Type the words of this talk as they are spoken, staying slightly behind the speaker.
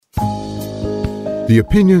The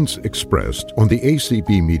opinions expressed on the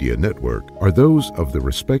ACB Media Network are those of the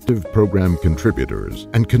respective program contributors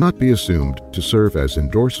and cannot be assumed to serve as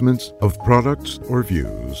endorsements of products or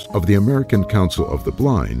views of the American Council of the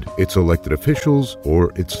Blind, its elected officials,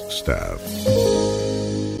 or its staff.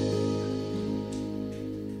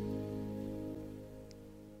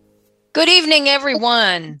 Good evening,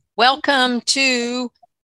 everyone. Welcome to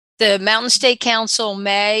the Mountain State Council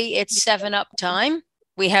May. It's 7 Up time.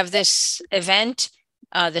 We have this event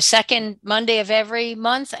the second Monday of every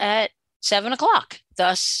month at 7 o'clock.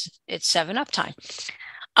 Thus, it's 7 Up time.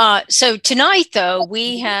 So tonight, though,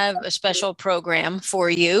 we have a special program for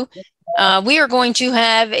you. We are going to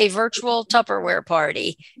have a virtual Tupperware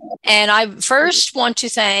party. And I first want to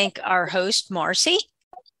thank our host, Marcy.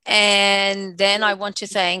 And then I want to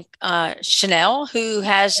thank Chanel, who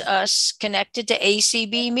has us connected to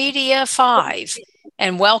ACB Media 5.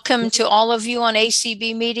 And welcome to all of you on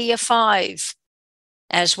ACB Media 5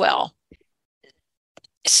 as well.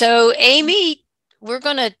 So, Amy, we're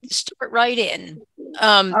going to start right in.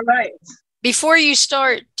 All right. Before you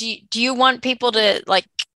start, do you want people to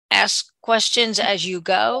ask questions as you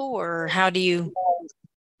go, or how do you?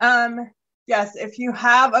 Yes, if you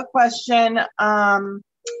have a question,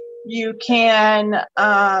 you can,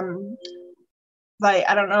 I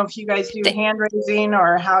don't know if you guys do hand raising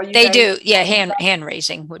or how you do. Yeah, hand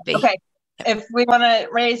raising would be. Okay. If we want to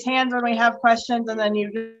raise hands when we have questions, and then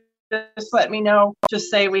you just let me know, just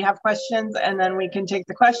say we have questions, and then we can take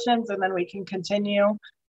the questions, and then we can continue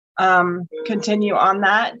on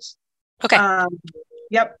that. Okay.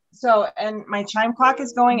 Yep. So, and my chime clock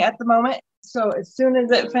is going at the moment. So as soon as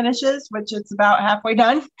it finishes, which it's about halfway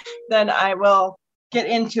done, then I will get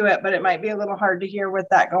into it, but it might be a little hard to hear with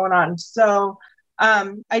that going on. So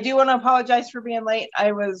I do want to apologize for being late.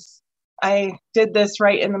 I did this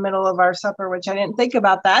right in the middle of our supper, which I didn't think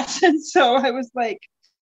about that. And so I was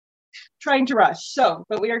trying to rush.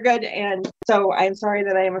 But we are good. And so I'm sorry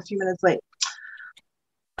that I am a few minutes late.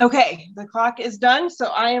 Okay, the clock is done. So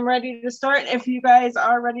I am ready to start. If you guys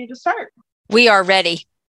are ready to start. We are ready.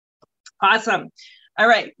 Awesome. All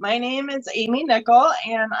right. My name is Amy Nickel,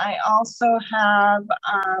 and I also have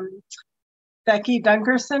Becky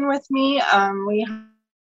Dunkerson with me. We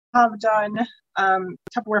have done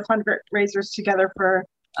Tupperware fundraisers together for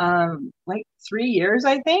 3 years,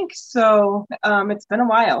 I think. So it's been a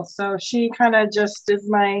while. So she kind of just is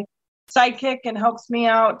my sidekick and helps me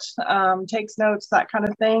out, takes notes, that kind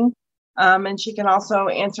of thing. And she can also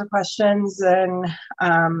answer questions and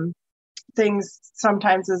things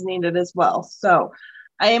sometimes as needed as well. So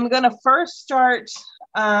I am going to first start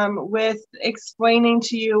with explaining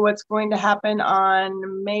to you what's going to happen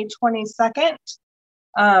on May 22nd.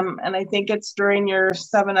 And I think it's during your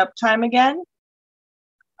 7 Up time again.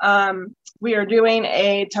 We are doing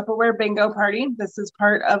a Tupperware bingo party. This is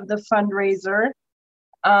part of the fundraiser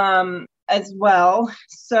as well.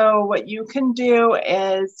 So what you can do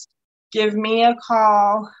is give me a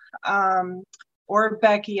call or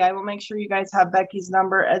Becky. I will make sure you guys have Becky's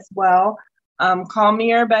number as well. Call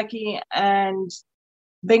me or Becky, and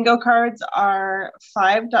bingo cards are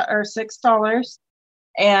 $5 or $6,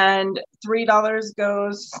 and $3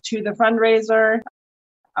 goes to the fundraiser.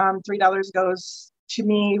 $3 goes to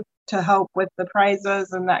me to help with the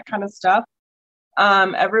prizes and that kind of stuff.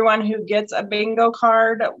 Everyone who gets a bingo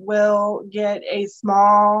card will get a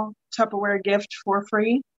small Tupperware gift for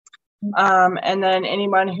free. And then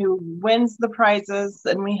anyone who wins the prizes,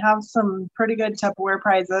 and we have some pretty good Tupperware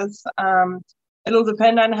prizes. It'll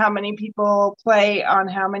depend on how many people play on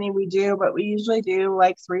how many we do, but we usually do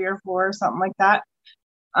 3 or 4 or something like that.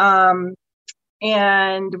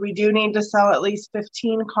 And we do need to sell at least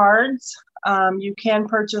 15 cards. You can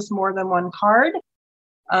purchase more than one card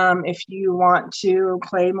if you want to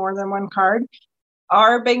play more than one card.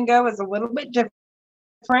 Our bingo is a little bit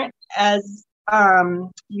different, as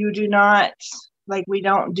you do not, we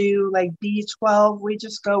don't do B12, we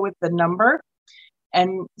just go with the number.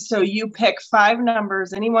 And so you pick 5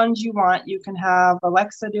 numbers, any ones you want. You can have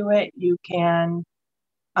Alexa do it. You can,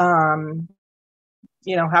 however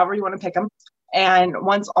you want to pick them. And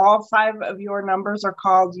once all 5 of your numbers are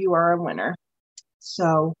called, you are a winner.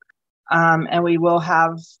 So, and we will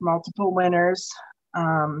have multiple winners.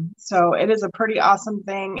 So it is a pretty awesome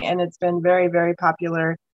thing, and it's been very, very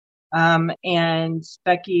popular. And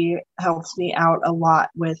Becky helps me out a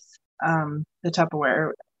lot with the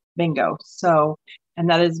Tupperware bingo. So, and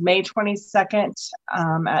that is May 22nd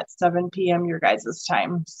at 7 p.m. your guys'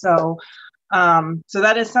 time. So, so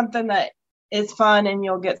that is something that is fun, and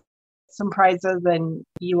you'll get some prizes, and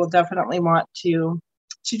you will definitely want to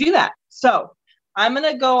do that. So I'm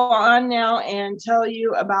going to go on now and tell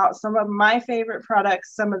you about some of my favorite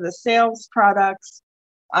products, some of the sales products.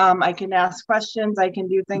 I can ask questions. I can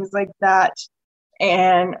do things like that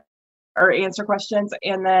or answer questions.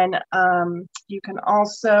 And then you can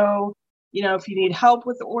also, if you need help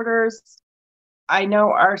with orders, I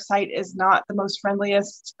know our site is not the most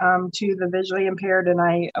friendliest to the visually impaired, and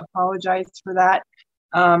I apologize for that.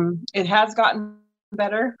 It has gotten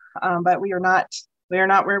better, but we are not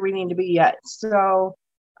where we need to be yet. So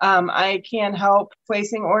I can help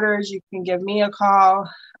placing orders. You can give me a call,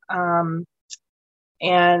 and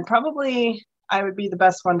probably I would be the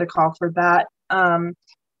best one to call for that.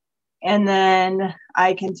 And then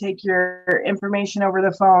I can take your information over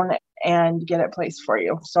the phone and get it placed for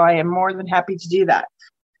you. So I am more than happy to do that.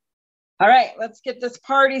 All right, let's get this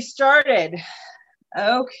party started.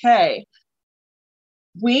 Okay.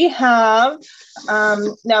 We have,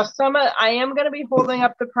 now I am going to be holding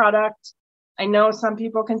up the product. I know some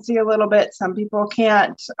people can see a little bit, some people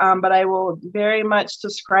can't, but I will very much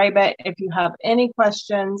describe it. If you have any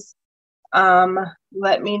questions,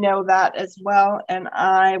 let me know that as well, and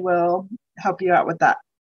I will help you out with that.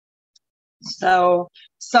 So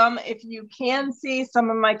if you can see, some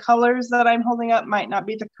of my colors that I'm holding up might not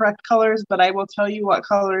be the correct colors, but I will tell you what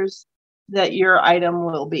colors that your item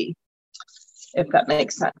will be, if that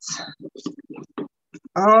makes sense.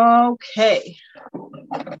 Okay.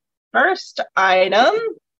 First item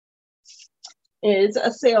is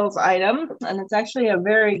a sales item, and it's actually a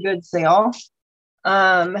very good sale.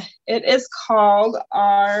 It is called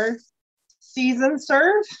our Season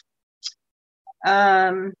Serve.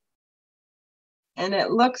 And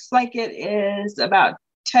it looks like it is about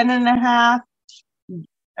 10.5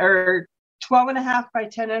 or 12.5 by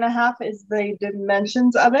 10.5 is the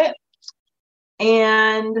dimensions of it.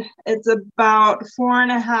 And it's about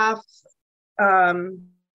 4.5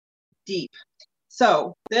 deep.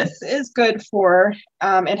 So this is good for,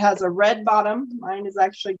 it has a red bottom. Mine is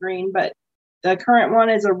actually green, but the current one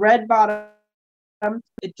is a red bottom.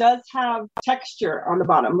 It does have texture on the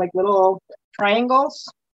bottom, like little triangles,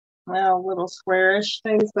 well, little squarish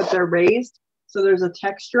things, but they're raised. So there's a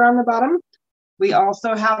texture on the bottom. We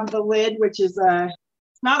also have the lid, which is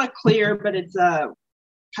it's not a clear, but it's a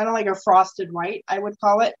kind of like a frosted white, I would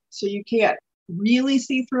call it. So you can't really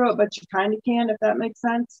see through it, but you kind of can, if that makes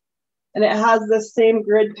sense. And it has the same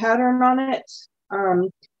grid pattern on it.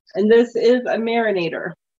 And this is a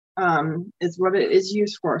marinator, is what it is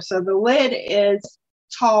used for. So the lid is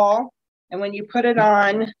tall, and when you put it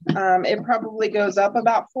on, it probably goes up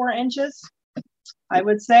about 4 inches, I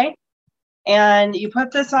would say. And you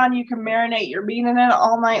put this on, you can marinate your meat in it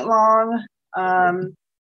all night long.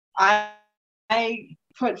 I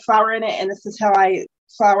put flour in it, and this is how I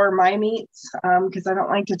flour my meats, because I don't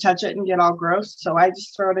like to touch it and get all gross. So I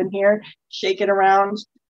just throw it in here, shake it around,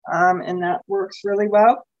 and that works really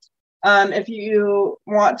well. If you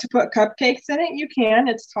want to put cupcakes in it, you can.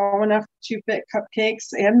 It's tall enough to fit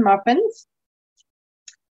cupcakes and muffins.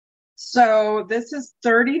 So this is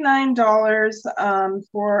 $39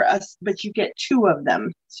 for us, but you get 2 of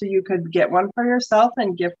them. So you could get one for yourself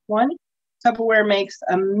and gift one. Tupperware makes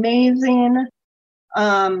amazing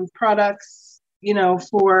products,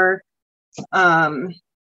 for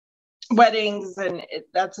weddings, and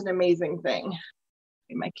that's an amazing thing.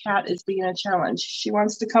 My cat is being a challenge. She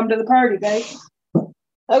wants to come to the party, guys.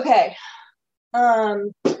 Okay.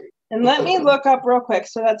 And let me look up real quick.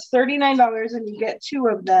 So that's $39, and you get 2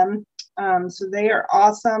 of them. So they are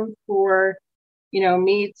awesome for,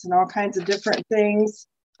 meats and all kinds of different things.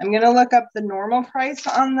 I'm going to look up the normal price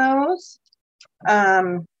on those,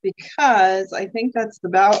 because I think that's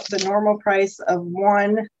about the normal price of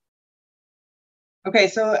one. Okay,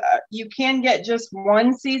 so you can get just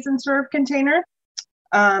one Season Serve container,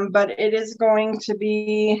 but it is going to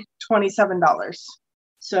be $27.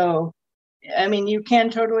 So, I mean, you can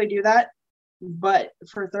totally do that, but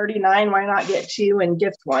for $39, why not get 2 and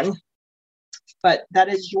gift one? But that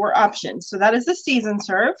is your option. So that is the Season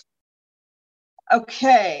Serve.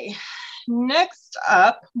 Okay, next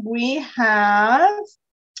up, we have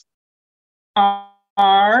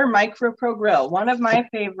our MicroPro Grill, one of my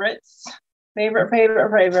favorites.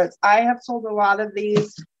 Favorites. I have sold a lot of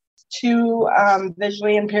these to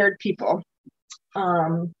visually impaired people.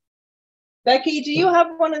 Becky, do you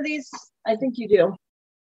have one of these? I think you do.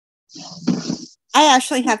 I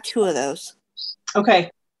actually have 2 of those.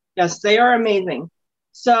 Okay. Yes, they are amazing.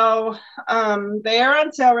 So they are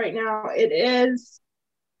on sale right now. It is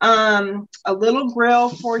a little grill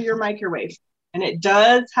for your microwave, and it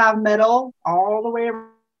does have metal all the way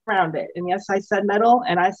around it. And yes, I said metal,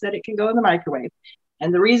 and I said it can go in the microwave.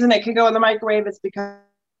 And the reason it can go in the microwave is because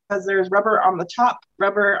there's rubber on the top,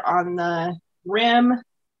 rubber on the rim,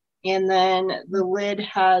 and then the lid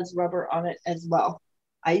has rubber on it as well.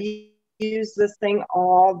 I use this thing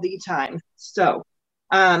all the time. So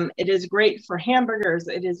it is great for hamburgers.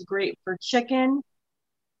 It is great for chicken.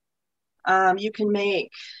 You can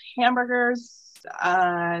make hamburgers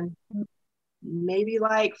maybe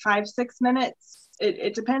like 5-6 minutes.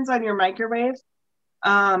 It depends on your microwave.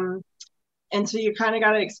 And so you kind of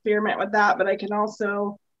got to experiment with that, but I can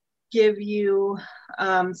also give you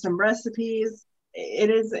some recipes. It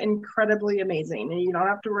is incredibly amazing, and you don't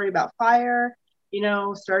have to worry about fire, you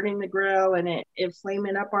know, starting the grill and it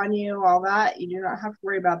flaming up on you, all that. You do not have to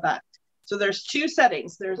worry about that. So there's two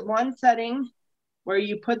settings. There's one setting where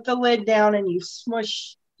you put the lid down and you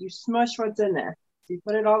smush what's in there. So you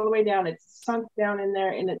put it all the way down, it's sunk down in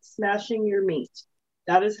there and it's smashing your meat.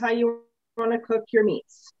 That is how you want to cook your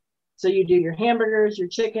meats. So you do your hamburgers, your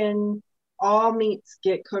chicken, all meats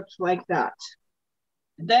get cooked like that.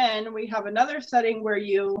 Then we have another setting where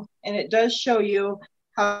and it does show you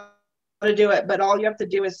how to do it, but all you have to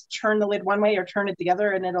do is turn the lid one way or turn it the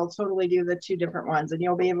other, and it'll totally do the two different ones, and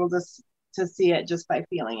you'll be able to see it just by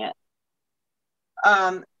feeling it.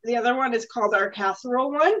 The other one is called our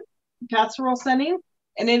casserole setting,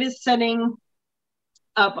 and it is setting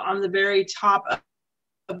up on the very top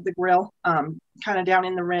of the grill, kind of down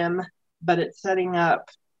in the rim, but it's setting up,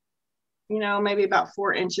 you know, maybe about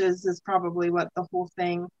 4 inches is probably what the whole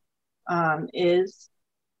thing is.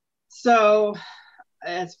 So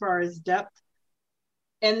as far as depth,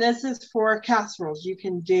 and this is for casseroles. You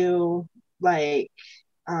can do like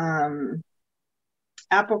apple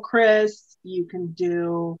crisp, you can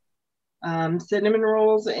do cinnamon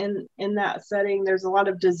rolls in that setting. There's a lot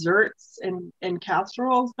of desserts and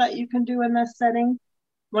casseroles that you can do in this setting.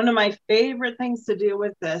 One of my favorite things to do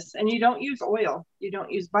with this, and you don't use oil, you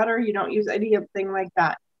don't use butter, you don't use anything like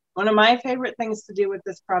that. One of my favorite things to do with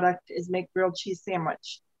this product is make grilled cheese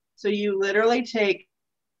sandwich. So you literally take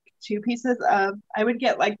 2 pieces of, I would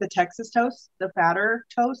get like the Texas toast, the fatter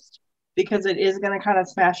toast, because it is going to kind of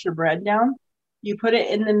smash your bread down. You put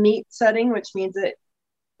it in the meat setting, which means it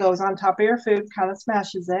goes on top of your food, kind of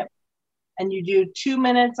smashes it. And you do 2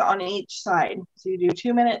 minutes on each side. So you do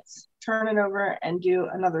 2 minutes, turn it over, and do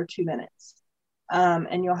another 2 minutes.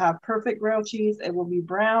 And you'll have perfect grilled cheese. It will be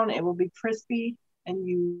brown, it will be crispy, and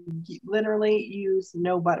you literally use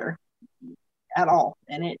no butter at all.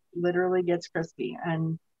 And it literally gets crispy,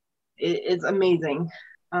 and it is amazing.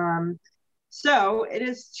 So it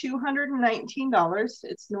is $219.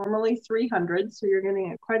 It's normally $300, so you're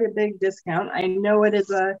getting quite a big discount. I know it is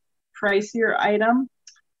a pricier item,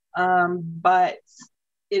 but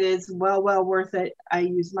it is well worth it. I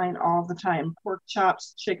use mine all the time. Pork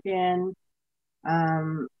chops, chicken,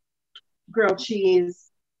 grilled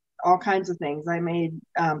cheese, all kinds of things. I made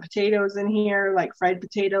potatoes in here, like fried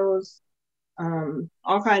potatoes,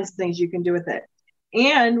 all kinds of things you can do with it.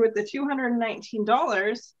 And with the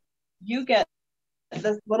 $219, you get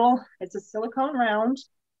this little, it's a silicone round,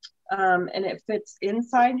 and it fits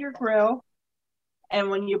inside your grill. And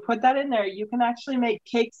when you put that in there, you can actually make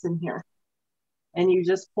cakes in here. And you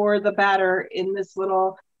just pour the batter in this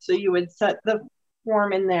little, so you would set the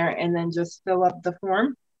form in there and then just fill up the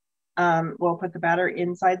form. We'll put the batter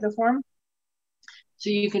inside the form. So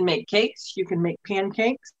you can make cakes, you can make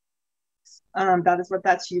pancakes. That is what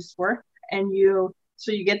that's used for. And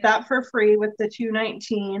so you get that for free with the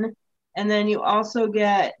 $219. And then you also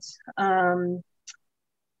get, it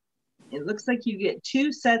looks like you get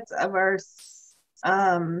 2 sets of our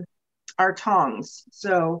tongs.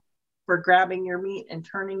 So for grabbing your meat and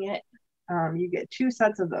turning it, you get 2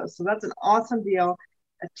 sets of those. So that's an awesome deal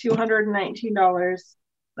at $219.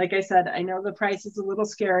 Like I said, I know the price is a little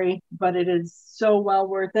scary, but it is so well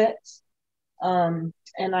worth it. And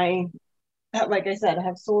like I said, I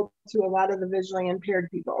have sold to a lot of the visually impaired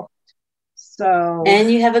people. So.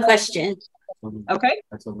 And you have a question. Okay.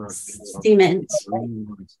 Cement.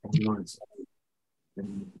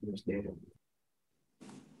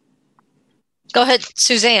 Go ahead,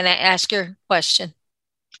 Suzanne, ask your question.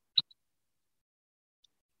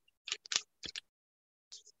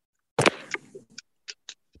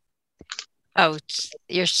 Oh,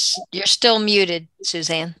 you're still muted,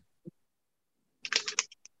 Suzanne.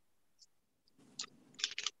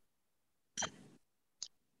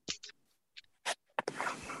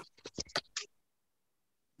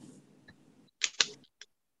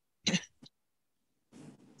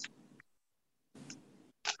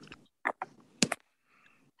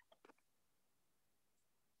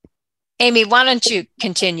 Amy, why don't you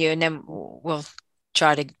continue, and then we'll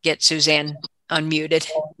try to get Suzanne unmuted.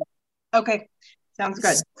 Okay, sounds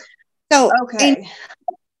good. So, okay.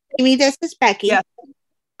 Amy, this is Becky. Yes.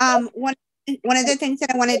 One of the things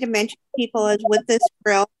that I wanted to mention to people is with this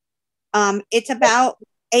grill, it's about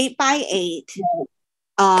 8 by 8.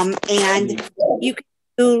 And you can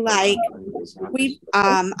do like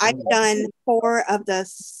I've done 4 of the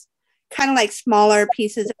kind of like smaller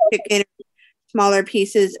pieces of chicken, smaller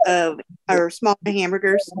pieces of or smaller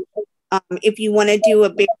hamburgers. If you want to do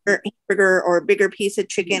a bigger hamburger or a bigger piece of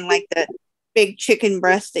chicken, like the big chicken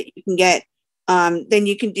breast that you can get, then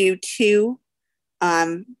you can do 2,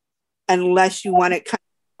 unless you want it kind of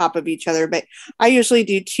on top of each other. But I usually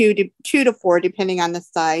do 2 to 4, depending on the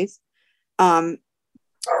size. And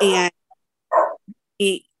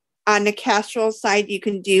on the casserole side, you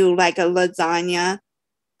can do like a lasagna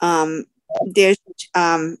dish,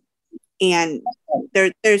 and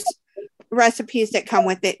there's recipes that come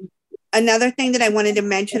with it. Another thing that I wanted to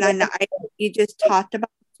mention on the item you just talked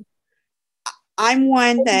about, I'm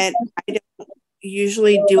one that I don't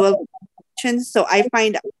usually do a so I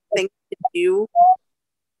find things to do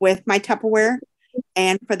with my Tupperware,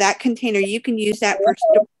 and for that container, you can use that for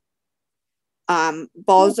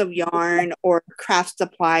balls of yarn or craft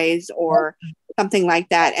supplies or something like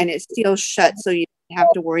that, and it seals shut, so you don't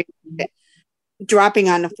have to worry about it dropping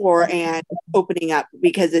on the floor and opening up,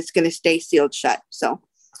 because it's going to stay sealed shut. So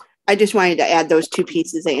I just wanted to add those 2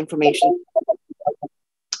 pieces of information.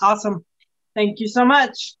 Awesome. Thank you so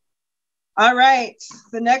much. All right.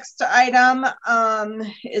 The next item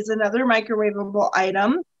is another microwavable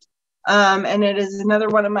item. And it is another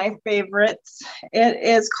one of my favorites. It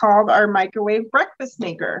is called our microwave breakfast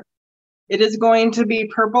maker. It is going to be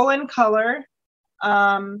purple in color.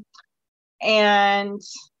 And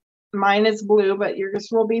mine is blue, but yours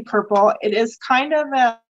will be purple. It is kind of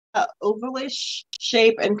a ovalish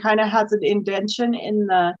shape and kind of has an indentation in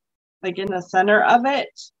the center of it.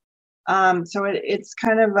 So it's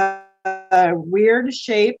kind of a weird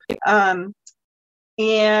shape.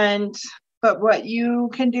 But what you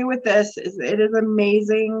can do with this is it is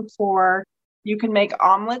amazing for, you can make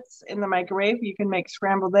omelets in the microwave, you can make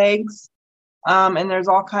scrambled eggs, and there's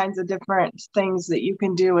all kinds of different things that you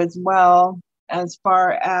can do as well. As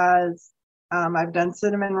far as I've done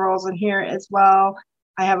cinnamon rolls in here as well.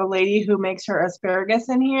 I have a lady who makes her asparagus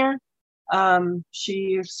in here.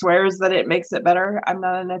 She swears that it makes it better. I'm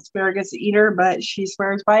not an asparagus eater, but she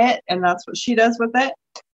swears by it, and that's what she does with it.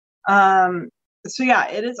 So yeah,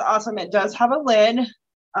 it is awesome. It does have a lid,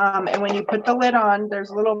 and when you put the lid on, there's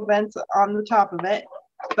little vents on the top of it.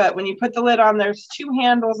 But when you put the lid on, there's 2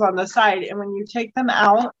 handles on the side, and when you take them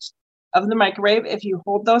out of the microwave, if you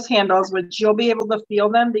hold those handles, which you'll be able to feel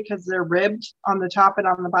them because they're ribbed on the top and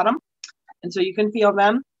on the bottom, and so you can feel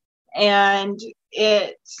them, and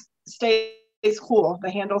it stays cool. The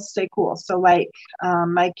handles stay cool. So like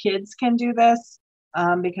my kids can do this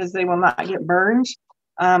because they will not get burned.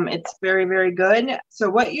 It's very, very good. So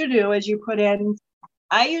what you do is you put in,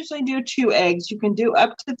 I usually do 2 eggs. You can do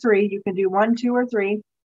up to 3. You can do 1, 2, or 3.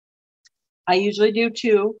 I usually do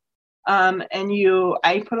 2.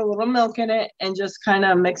 I put a little milk in it and just kind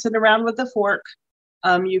of mix it around with a fork.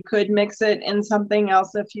 You could mix it in something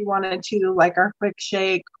else if you wanted to, like our quick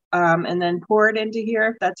shake, and then pour it into here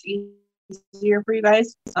if that's easier for you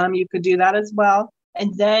guys. You could do that as well.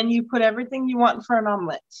 And then you put everything you want for an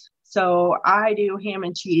omelet. So I do ham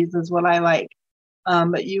and cheese is what I like.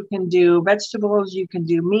 But you can do vegetables, you can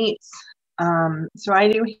do meats. So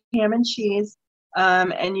I do ham and cheese,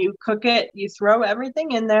 and you cook it, you throw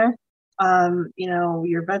everything in there,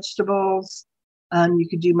 your vegetables, you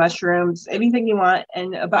could do mushrooms, anything you want,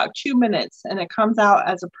 in about 2 minutes, and it comes out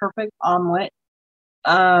as a perfect omelet.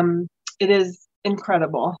 It is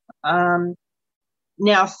incredible.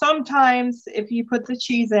 Now, sometimes if you put the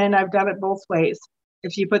cheese in, I've done it both ways.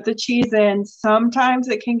 If you put the cheese in, sometimes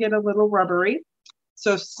it can get a little rubbery.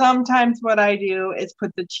 So sometimes what I do is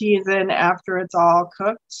put the cheese in after it's all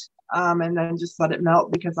cooked, and then just let it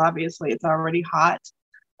melt because obviously it's already hot.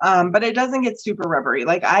 But it doesn't get super rubbery.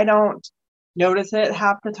 Like I don't notice it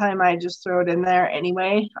half the time. I just throw it in there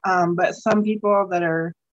anyway. But some people that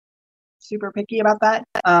are super picky about that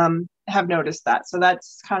have noticed that. So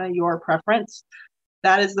that's kind of your preference.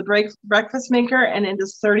 That is the breakfast maker, and it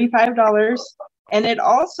is $35. And it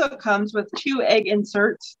also comes with 2 egg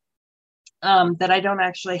inserts that I don't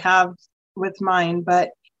actually have with mine, but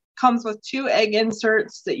comes with 2 egg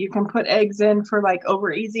inserts that you can put eggs in for like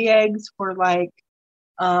over easy eggs, for like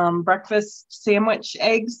breakfast sandwich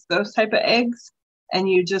eggs, those type of eggs. And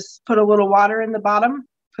you just put a little water in the bottom,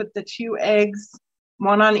 put the 2 eggs,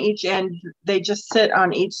 1 on each end. They just sit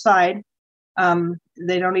on each side.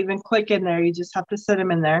 They don't even click in there. You just have to sit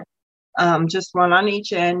them in there. Just 1 on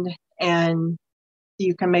each end. And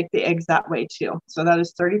you can make the eggs that way too. So that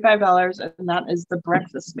is $35, and that is the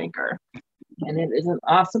breakfast maker. And it is an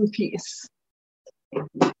awesome piece.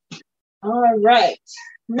 All right.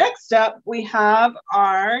 Next up, we have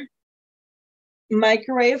our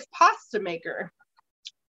microwave pasta maker.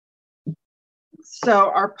 So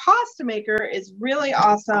our pasta maker is really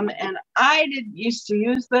awesome, and I didn't used to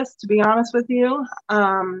use this, to be honest with you.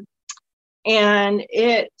 And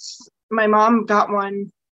my mom got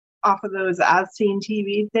one off of those As Seen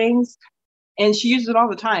TV things, and she used it all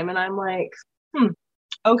the time. And I'm like,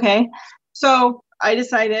 okay. So I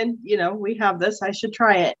decided, we have this, I should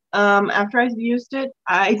try it. After I used it,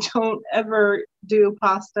 I don't ever do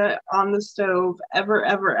pasta on the stove, ever,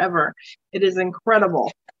 ever, ever. It is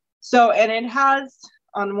incredible. So, and it has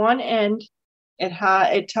on one end,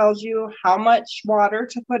 it tells you how much water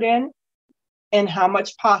to put in and how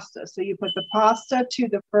much pasta. So you put the pasta to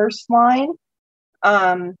the first line,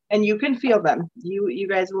 and you can feel them. You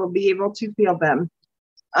guys will be able to feel them.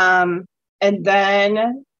 And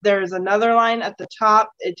then there's another line at the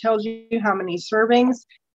top. It tells you how many servings.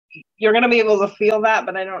 You're going to be able to feel that,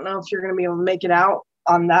 but I don't know if you're going to be able to make it out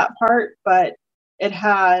on that part. But it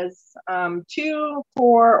has 2,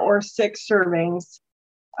 4, or 6 servings.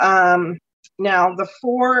 Now, the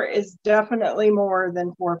 4 is definitely more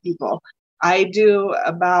than 4 people. I do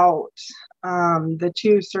about the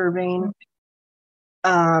 2 serving.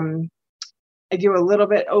 I do a little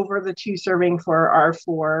bit over the 2 serving for our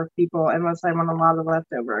 4 people, unless I want a lot of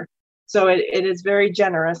leftover. So it is very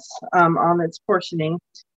generous on its portioning.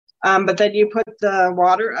 But then you put the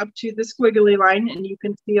water up to the squiggly line, and you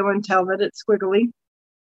can feel and tell that it's squiggly.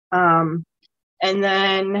 And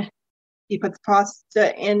then you put the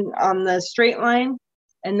pasta in on the straight line,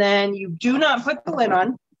 and then you do not put the lid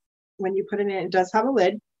on. When you put it in, it does have a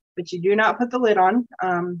lid, but you do not put the lid on,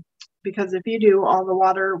 because if you do, all the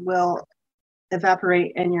water will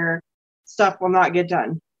evaporate and your stuff will not get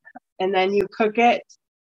done. And then you cook it.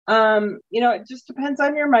 It just depends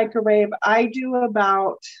on your microwave. I do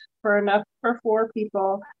about, for 4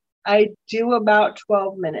 people, I do about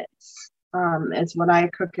 12 minutes is what I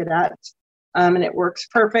cook it at. And it works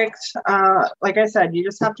perfect. Like I said, you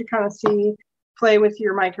just have to kind of play with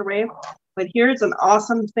your microwave. But here's an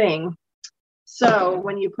awesome thing. So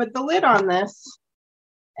when you put the lid on this,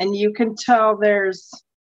 and you can tell there's,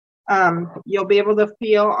 you'll be able to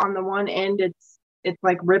feel on the one end, it's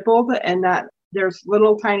like rippled, and that there's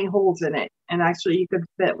little tiny holes in it. And actually you could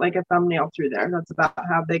fit like a thumbnail through there. That's about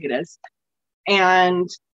how big it is. And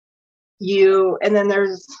then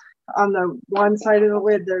there's, on the one side of the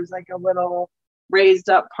lid, there's like a little raised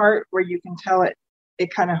up part where you can tell it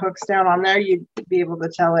kind of hooks down on there. You'd be able to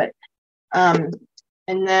tell it. And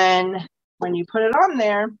then when you put it on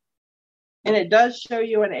there, and it does show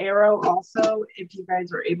you an arrow also, if you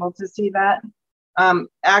guys are able to see that.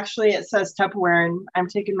 Actually, it says Tupperware, and I'm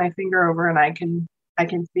taking my finger over, and I can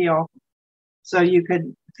feel. So you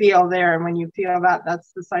could feel there, and when you feel that,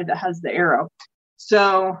 that's the side that has the arrow.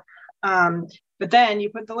 So, but then you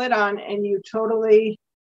put the lid on, and you totally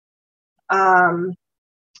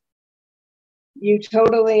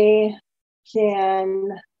can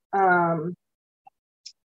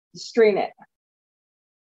strain it.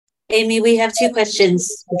 Amy, we have 2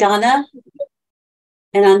 questions. Donna,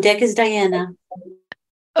 and on deck is Diana.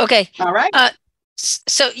 Okay. All right.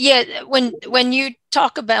 So yeah, when you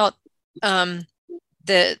talk about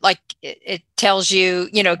it tells you,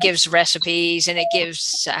 gives recipes, and it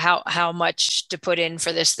gives how much to put in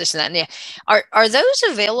for this and that. And yeah. Are those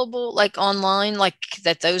available like online, like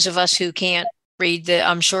that those of us who can't read the,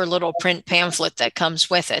 I'm sure, little print pamphlet that comes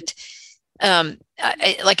with it?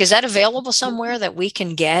 Is that available somewhere that we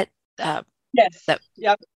can get? Yes.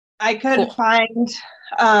 Yep. I could find,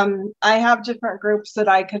 I have different groups that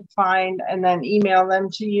I could find and then email them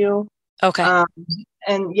to you. Okay.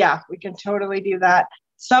 And yeah, we can totally do that.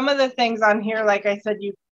 Some of the things on here, like I said,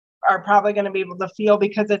 you are probably going to be able to feel,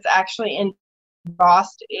 because it's actually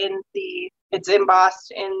embossed in the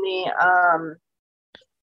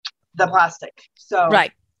plastic. So,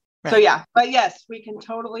 right. So yeah, but yes, we can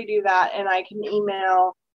totally do that. And I can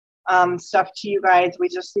email stuff to you guys. We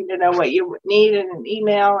just need to know what you need in an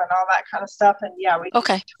email and all that kind of stuff. And yeah, we can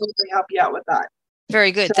totally help you out with that.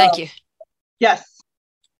 Very good. So, thank you. Yes.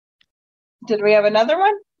 Did we have another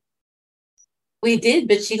one? We did,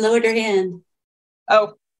 but she lowered her hand.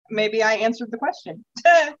 Oh, maybe I answered the question.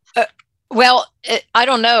 Well, I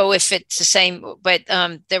don't know if it's the same, but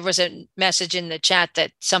there was a message in the chat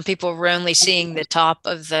that some people were only seeing the top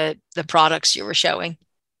of the products you were showing.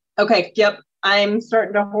 Okay. Yep. I'm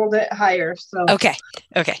starting to hold it higher. So okay.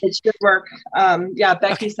 It should work. Yeah,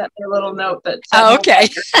 Becky sent me a little note that said, okay.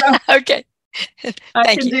 Okay.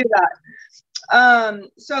 I can do that.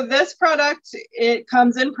 So this product, it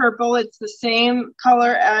comes in purple. It's the same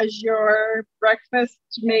color as your breakfast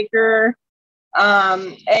maker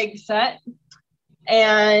egg set.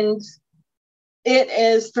 And it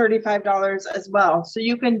is $35 as well. So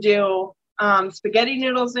you can do spaghetti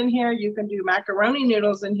noodles in here. You can do macaroni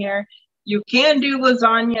noodles in here. You can do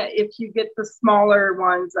lasagna if you get the smaller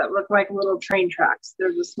ones that look like little train tracks.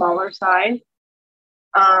 They're the smaller size.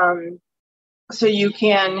 So you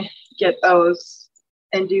can get those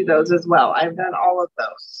and do those as well. I've done all of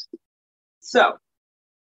those. So,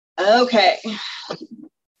 okay.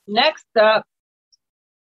 Next up,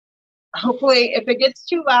 hopefully if it gets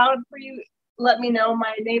too loud for you, let me know.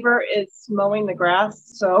 My neighbor is mowing the grass,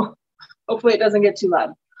 so hopefully it doesn't get too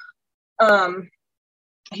loud.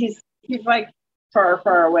 He's like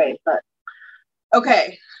far away, but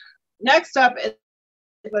okay. Next up is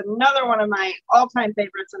another one of my all-time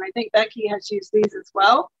favorites, and I think Becky has used these as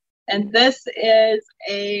well. And this is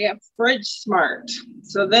a Fridge Smart.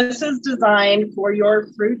 So this is designed for your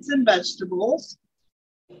fruits and vegetables,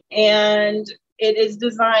 and it is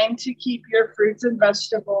designed to keep your fruits and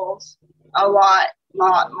vegetables a lot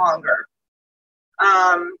longer.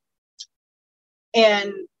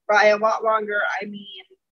 And by a lot longer, I mean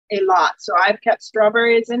a lot. So I've kept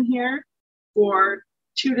strawberries in here for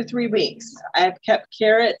 2 to 3 weeks. I've kept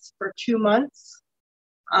carrots for 2 months,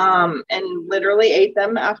 and literally ate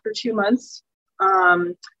them after 2 months.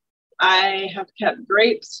 I have kept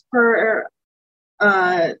grapes for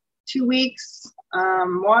 2 weeks,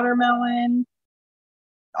 watermelon,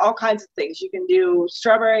 all kinds of things. You can do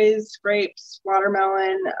strawberries, grapes,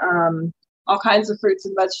 watermelon, all kinds of fruits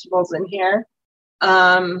and vegetables in here.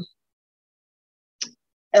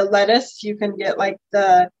 A lettuce, you can get like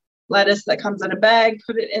the lettuce that comes in a bag,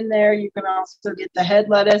 put it in there. You can also get the head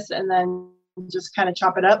lettuce and then just kind of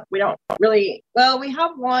chop it up. We don't really, well, we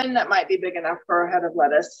have one that might be big enough for a head of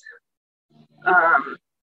lettuce.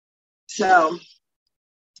 So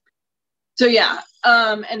yeah,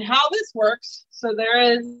 and how this works, so there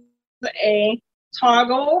is a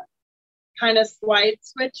toggle kind of slide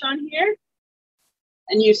switch on here,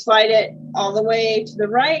 and you slide it all the way to the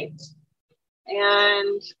right,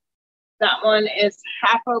 and that one is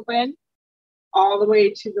half open all the way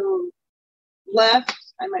to the left.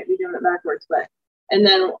 I might be doing it backwards, but, and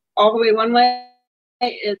then all the way one way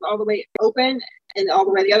is all the way open, and all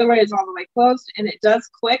the way the other way is all the way closed, and it does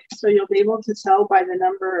click, so you'll be able to tell by the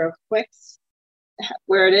number of clicks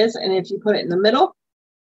where it is. And if you put it in the middle,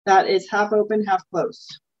 that is half open, half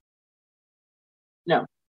closed. No,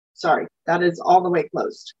 sorry, that is all the way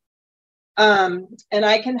closed. And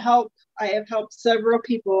I have helped several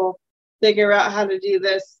people figure out how to do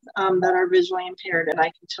this that are visually impaired, and I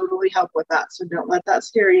can totally help with that, so don't let that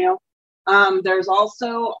scare you. There's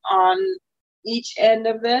also on each end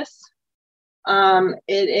of this,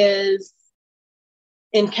 it is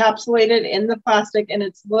encapsulated in the plastic, and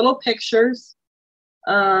it's little pictures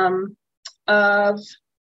of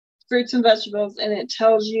fruits and vegetables, and it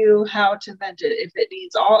tells you how to vent it, if it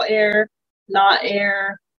needs all air, not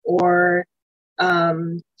air, or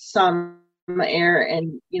some air,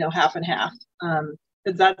 and half and half,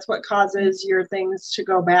 because that's what causes your things to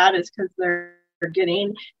go bad, is because they're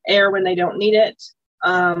getting air when they don't need it,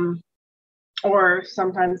 or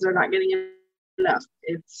sometimes they're not getting enough.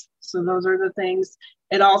 So those are the things.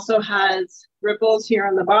 It also has ripples here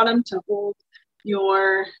on the bottom to hold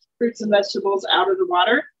your fruits and vegetables out of the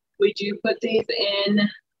water. We do put these in,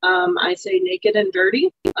 I say naked and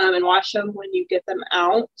dirty, and wash them when you get them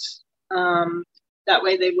out. That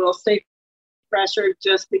way they will stay fresher,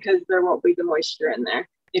 just because there won't be the moisture in there.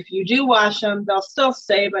 If you do wash them, they'll still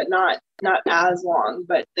stay, but not as long,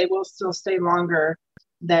 but they will still stay longer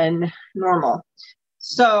than normal.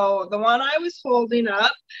 So the one I was holding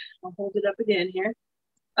up, I'll hold it up again here,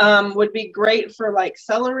 would be great for like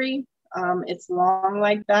celery. It's long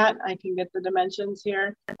like that. I can get the dimensions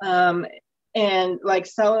here. And like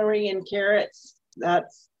celery and carrots,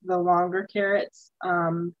 that's the longer carrots.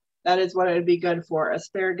 That is what it would be good for.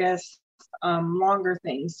 Asparagus, longer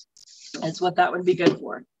things is what that would be good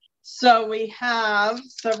for. So we have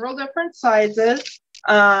several different sizes.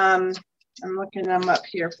 I'm looking them up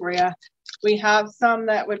here for you. We have some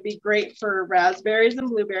that would be great for raspberries and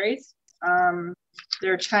blueberries.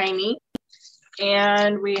 They're tiny.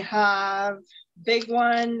 And we have big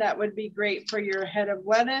one that would be great for your head of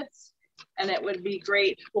lettuce. And it would be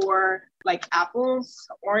great for like apples,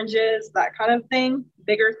 oranges, that kind of thing,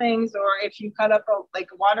 bigger things. Or if you cut up like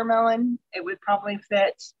a watermelon, it would probably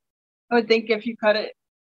fit. I would think if you cut it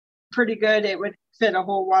pretty good, it would fit a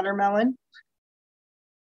whole watermelon.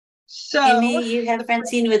 So Amy, you have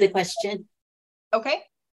Francine with a question. Okay.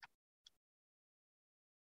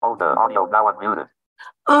 Oh, the audio now unmuted.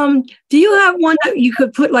 Do you have one that you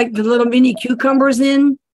could put like the little mini cucumbers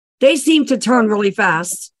in? They seem to turn really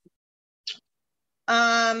fast.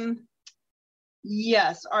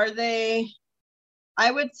 Yes. Are they? I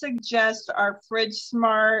would suggest our Fridge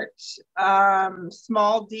Smart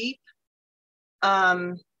Small Deep.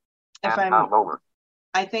 If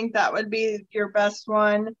I think that would be your best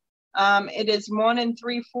one. It is 1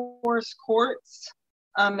 3/4 quarts.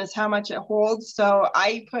 Is how much it holds. So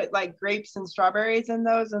I put like grapes and strawberries in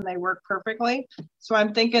those and they work perfectly. So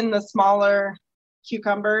I'm thinking the smaller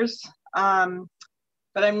cucumbers, but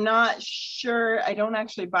I'm not sure. I don't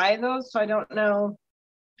actually buy those, so I don't know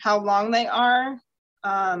how long they are.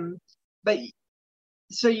 But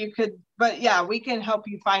so you could, but yeah, we can help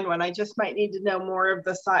you find one. I just might need to know more of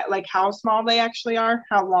the size, like how small they actually are,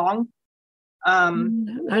 how long.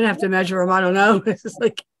 I'd have to measure them. I don't know. It's just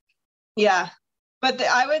like, yeah. But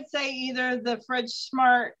I would say either the Fridge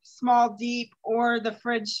Smart Small Deep or the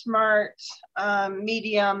Fridge Smart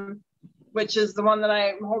Medium, which is the one that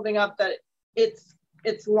I'm holding up, that it's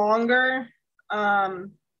longer.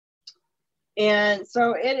 And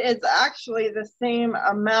so it is actually the same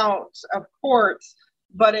amount of quarts,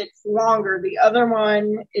 but it's longer. The other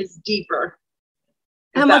one is deeper.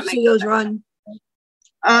 how much do those run?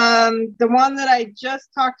 The one that I just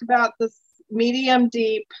talked about, this medium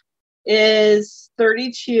deep, is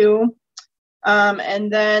 32,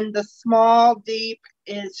 and then the small deep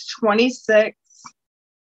is 26,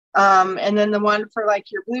 and then the one for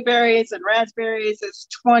like your blueberries and raspberries is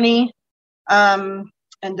 20, and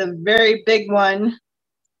the very big one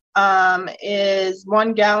is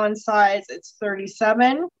 1 gallon size, it's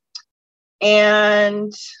 37,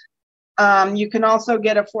 and you can also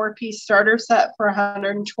get a 4-piece starter set for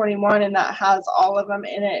 121, and that has all of them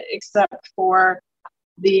in it except for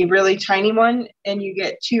the really tiny one, and you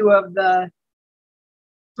get 2 of the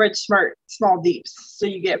Fridge Smart Small Deeps. So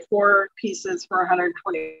you get 4 pieces for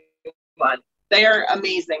 121. They are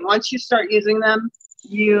amazing. Once you start using them,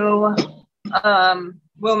 you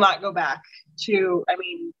will not go back to, I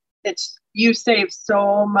mean, you save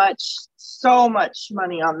so much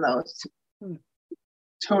money on those.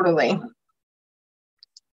 Totally.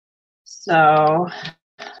 So,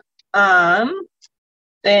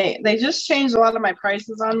 they just changed a lot of my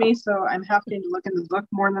prices on me, so I'm having to look in the book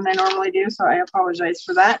more than I normally do, so I apologize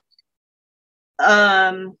for that.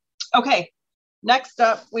 Okay, next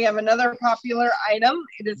up, we have another popular item.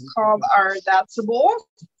 It is called our That's-A-Bowl.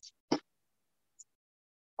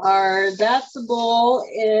 Our That's-A-Bowl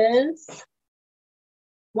is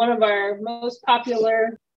one of our most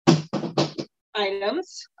popular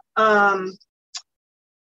items.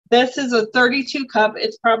 This is a 32 cup.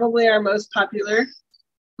 It's probably our most popular.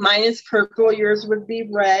 Mine is purple, yours would be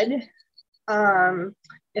red.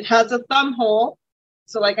 It has a thumb hole,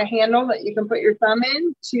 so like a handle that you can put your thumb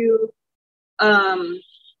in to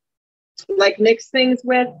like mix things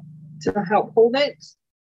with to help hold it.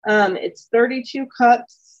 It's 32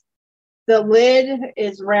 cups. The lid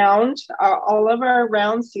is round. All of our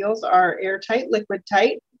round seals are airtight, liquid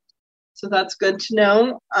tight. So that's good to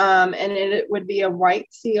know. And it would be a white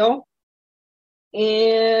seal.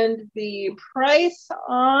 And the price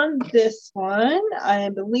on this one, I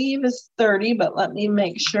believe, is $30, but let me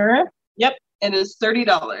make sure. Yep, it is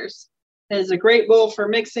 $30. It is a great bowl for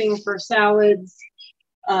mixing for salads.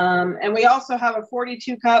 And we also have a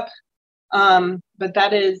 42 cup, but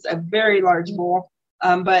that is a very large bowl.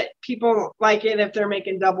 But people like it if they're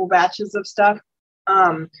making double batches of stuff.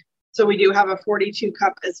 So we do have a 42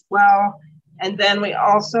 cup as well. And then we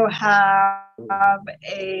also have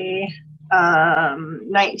a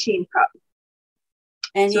 19 cup.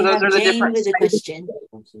 And so you those have are the Jane different with a sizes.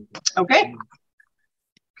 question. Okay.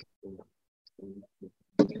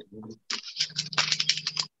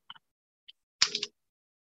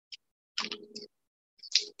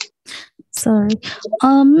 Sorry.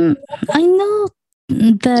 I know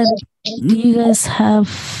that you guys have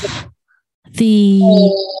the,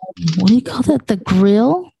 what do you call it? The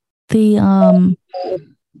grill? The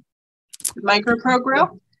MicroPro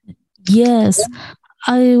grill? Yes.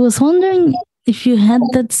 I was wondering if you had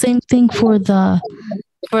that same thing for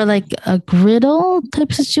like a griddle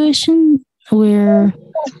type situation where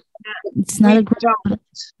it's not a griddle.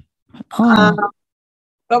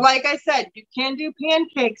 But like I said, you can do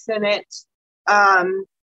pancakes in it.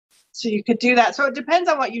 So you could do that. So it depends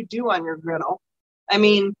on what you do on your griddle. I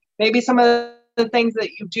mean, maybe some of the things that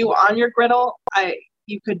you do on your griddle,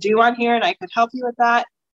 you could do on here, and I could help you with that.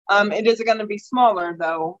 It is going to be smaller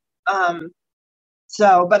though.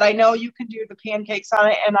 But I know you can do the pancakes on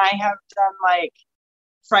it, and I have done like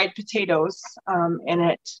fried potatoes in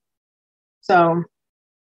it. So,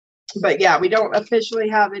 but yeah, we don't officially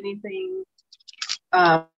have anything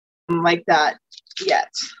like that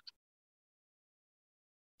yet.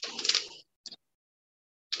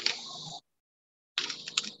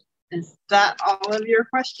 Is that all of your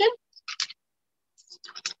questions?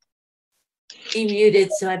 He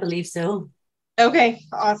muted, so I believe so. Okay,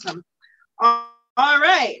 awesome. All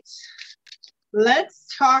right. Let's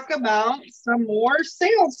talk about some more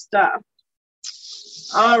sales stuff.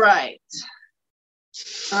 All right.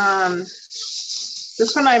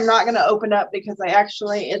 This one I'm not going to open up because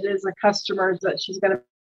it is a customer that she's going to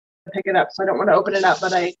pick it up. So I don't want to open it up,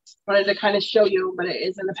 but I wanted to kind of show you, but it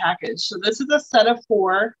is in the package. So this is a set of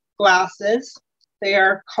 4 glasses. They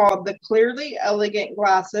are called the Clearly Elegant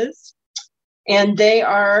glasses, and they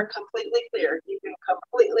are completely clear. You can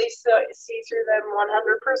completely see through them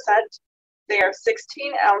 100%. They are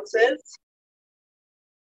 16 ounces.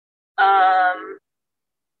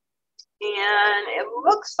 And it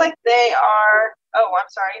looks like they are,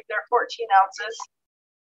 they're 14 ounces.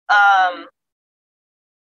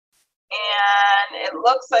 And it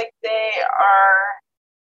looks like they are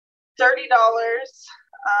 $30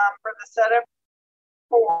 for the set of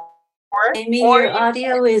 4. Amy, your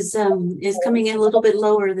audio is coming in a little bit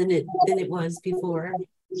lower than it was before.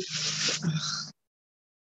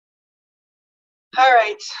 All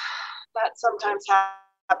right. That sometimes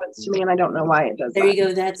happens to me, and I don't know why it does. There you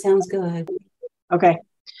go. That sounds good. Okay.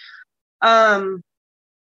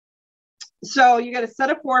 So you get a set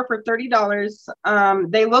of 4 for $30.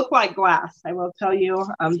 They look like glass, I will tell you.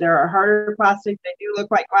 They're a harder plastic. They do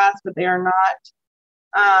look like glass, but they are not.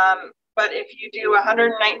 But if you do a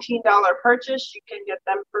 $119 purchase, you can get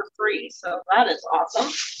them for free. So that is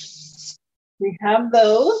awesome. We have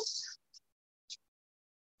those.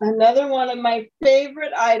 Another one of my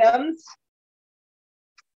favorite items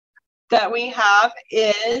that we have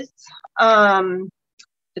is,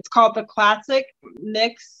 it's called the Classic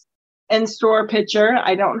Mix and Store Pitcher.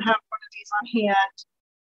 I don't have one of these on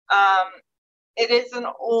hand. It is an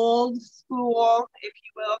old school, if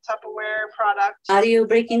you will, Tupperware product. Audio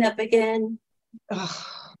breaking up again. Ugh.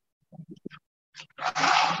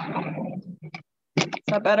 Is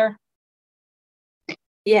that better?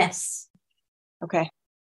 Yes. Okay.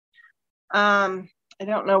 I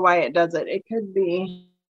don't know why it does it. It could be,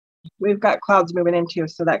 we've got clouds moving in too,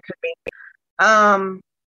 so that could be.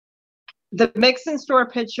 The mix and store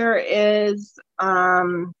pitcher is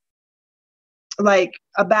like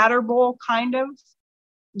a batter bowl, kind of.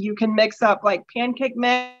 You can mix up like pancake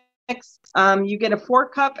mix. You get a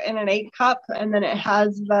 4-cup and an 8-cup, and then it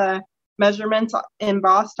has the measurements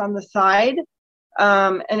embossed on the side.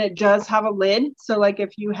 And it does have a lid. So like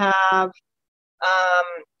if you have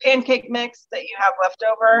pancake mix that you have left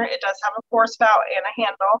over, it does have a pour spout and a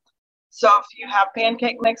handle. So if you have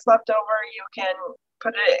pancake mix left over, you can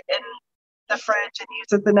put it in the fridge and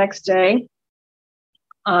use it the next day.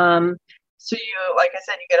 So you, like I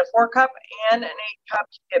said, you get a 4-cup and an 8-cup.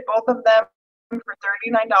 You get both of them for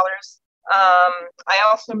 $39. I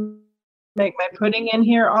also make my pudding in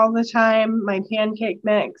here all the time, my pancake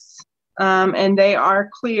mix, and they are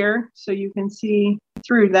clear, so you can see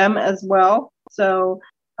through them as well. So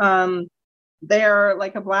they are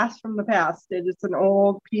like a blast from the past. It is an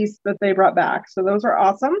old piece that they brought back. So those are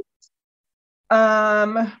awesome.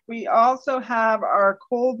 We also have our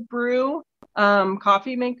cold brew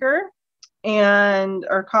coffee maker and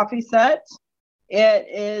our coffee set. It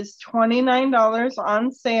is $29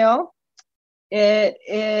 on sale. It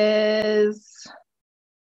is,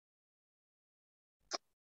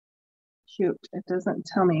 shoot, it doesn't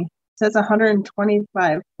tell me. It says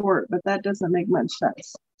 125 quart, but that doesn't make much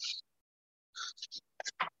sense.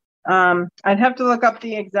 I'd have to look up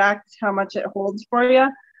the exact how much it holds for you,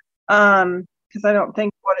 because I don't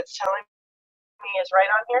think what it's telling me is right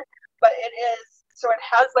on here. But it is, so it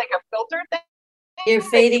has like a filter thing. You're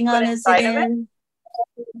fading on us again.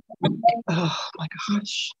 Oh my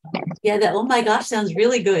gosh. Yeah, that oh my gosh sounds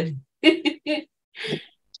really good. And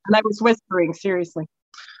I was whispering, seriously.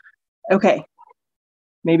 Okay.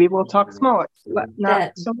 Maybe we'll talk smaller.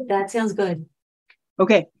 That sounds good.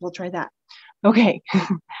 Okay, we'll try that. Okay.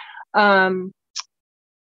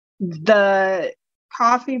 The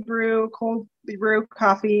coffee brew, cold brew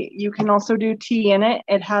coffee, you can also do tea in it.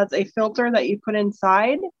 It has a filter that you put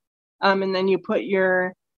inside, and then you put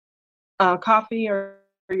your coffee or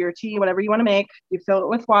your tea, whatever you want to make. You fill it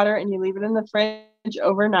with water and you leave it in the fridge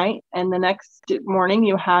overnight. And the next morning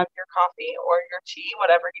you have your coffee or your tea,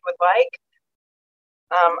 whatever you would like.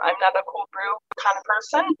 I'm not a cold brew kind of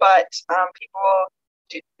person, but people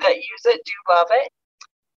that use it do love it.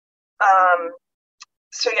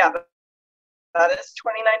 So yeah, that is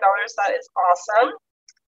 $29. That is awesome.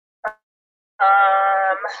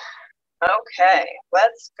 Okay,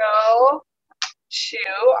 let's go to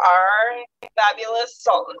our fabulous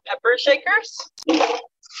salt and pepper shakers.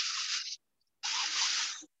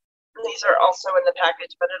 These are also in the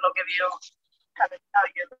package, but it'll give you kind of tell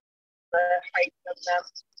you the height of them.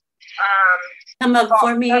 Come up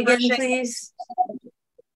for me again, please.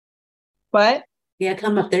 What? Yeah,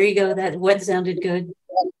 come up. There you go. That what sounded good.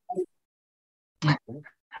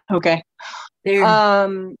 Okay. There.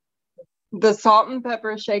 The salt and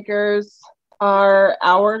pepper shakers are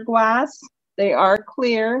hourglass. They are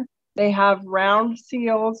clear. They have round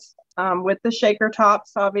seals with the shaker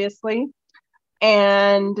tops, obviously.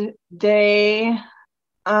 And they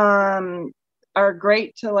are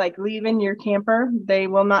great to like leave in your camper. They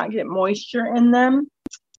will not get moisture in them.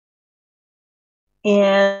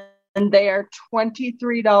 And they are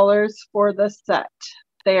 $23 for the set.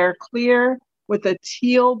 They are clear with a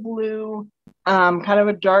teal blue, kind of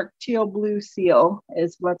a dark teal blue seal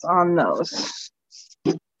is what's on those.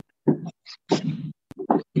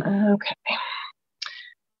 Okay.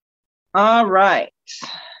 All right.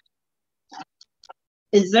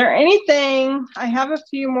 Is there anything, I have a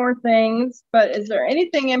few more things, but is there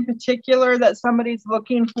anything in particular that somebody's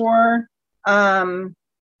looking for that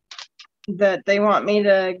they want me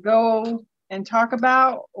to go and talk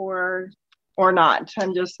about or not?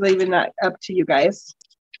 I'm just leaving that up to you guys.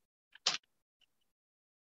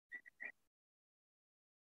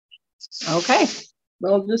 Okay,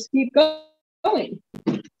 we'll just keep going.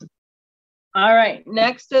 All right,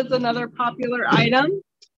 next is another popular item.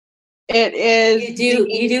 It is.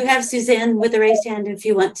 You do have Suzanne with a raised hand if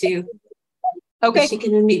you want to. Okay. If she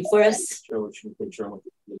can unmute for us.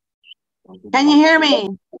 Can you hear me?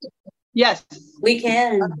 Yes, we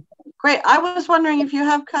can. Great. I was wondering if you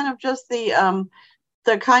have kind of just the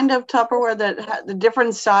kind of Tupperware that the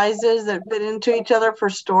different sizes that fit into each other for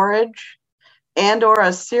storage, and or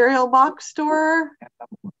a cereal box store.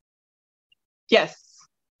 Yes,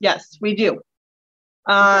 we do.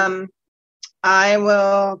 I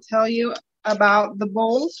will tell you about the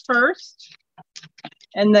bowls first,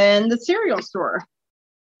 and then the cereal store.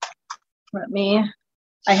 I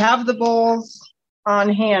have the bowls on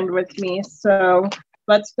hand with me, so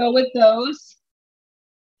let's go with those.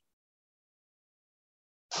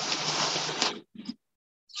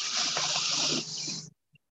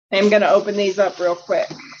 I'm going to open these up real quick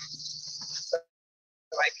so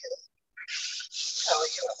I can tell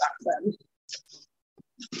you about them.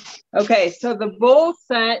 Okay, so the bowl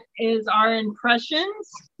set is our Impressions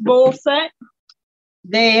bowl set.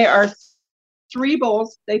 They are 3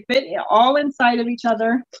 bowls. They fit all inside of each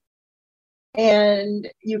other. And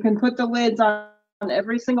you can put the lids on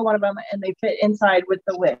every single one of them, and they fit inside with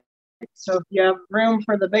the lid. So if you have room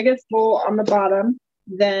for the biggest bowl on the bottom,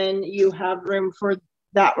 then you have room for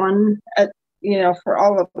that one, for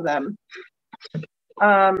all of them.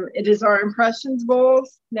 It is our Impressions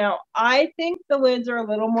bowls. Now, I think the lids are a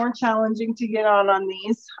little more challenging to get on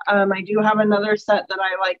these. I do have another set that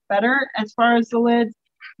I like better as far as the lids,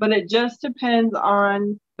 but it just depends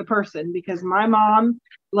on the person, because my mom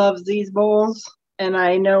loves these bowls, and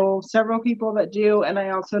I know several people that do, and I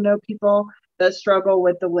also know people that struggle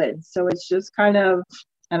with the lids. So it's just kind of,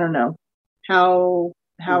 I don't know how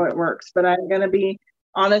it works, but I'm going to be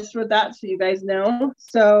honest with that so you guys know.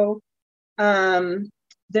 So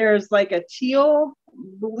there's like a teal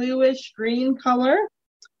bluish green color,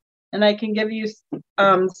 and I can give you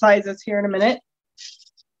sizes here in a minute.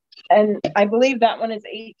 And I believe that one is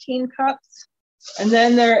 18 cups. And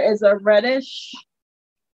then there is a reddish,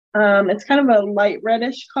 it's kind of a light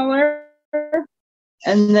reddish color,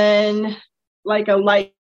 and then like a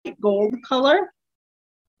light gold color.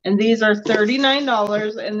 And these are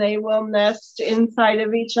 $39, and they will nest inside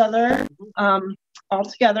of each other all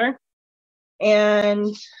together.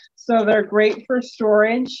 And so they're great for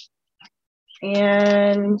storage.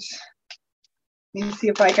 And let me see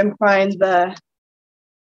if I can find the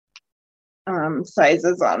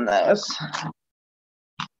sizes on those.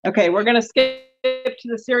 Okay, we're going to skip to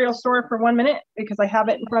the cereal store for 1 minute because I have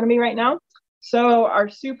it in front of me right now. So our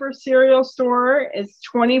super cereal store is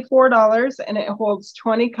 $24, and it holds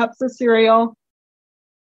 20 cups of cereal.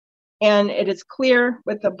 And it is clear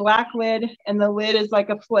with a black lid, and the lid is like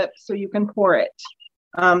a flip so you can pour it.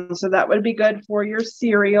 So that would be good for your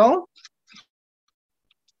cereal.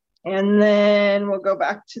 And then we'll go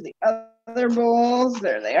back to the other bowls.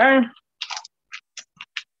 There they are.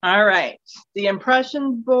 All right. The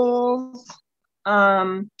Impressions bowls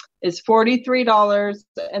is $43,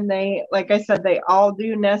 and they, like I said, they all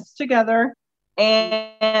do nest together.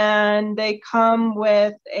 and they come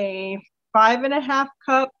with a 5.5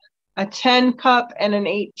 cup, a 10 cup, and an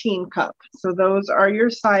 18 cup. So those are your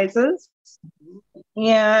sizes.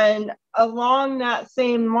 And along that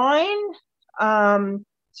same line,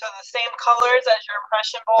 so the same colors as your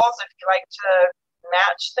impression bowls, if you like to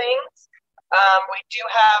match things. We do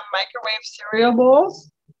have microwave cereal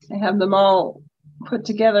bowls. I have them all put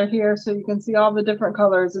together here so you can see all the different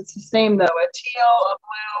colors. It's the same though, a teal, a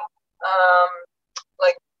blue,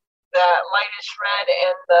 like the lightish red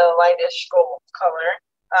and the lightish gold color.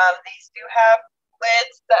 These do have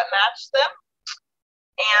lids that match them,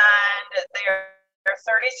 and they're $36.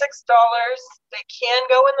 They can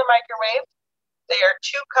go in the microwave. They are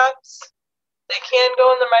 2 cups. They can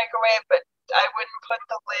go in the microwave, but I wouldn't put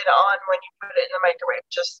the lid on when you put it in the microwave,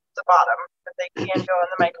 just the bottom, but they can go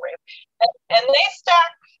in the microwave. And they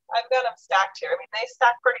stack, I've got them stacked here. I mean, they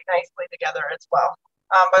stack pretty nicely together as well.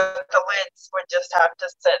 But the lids would just have to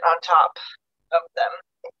sit on top of them.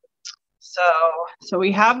 So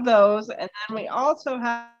we have those. And then we also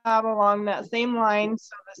have along that same line,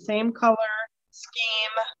 so the same color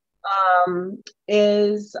scheme,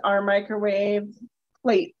 is our microwave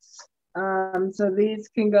plates. So these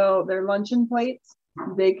can go, they're luncheon plates.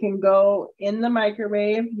 They can go in the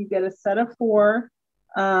microwave. You get a set of 4.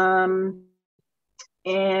 And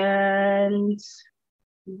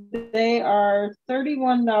they are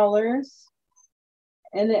 $31.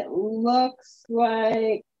 And it looks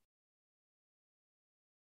like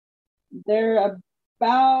they're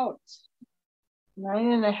about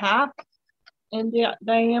 9.5 in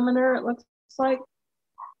diameter, it looks like.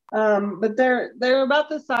 But they're about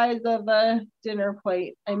the size of a dinner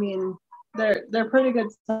plate. I mean, they're pretty good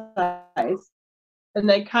size, and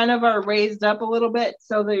they kind of are raised up a little bit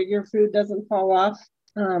so that your food doesn't fall off.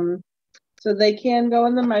 So they can go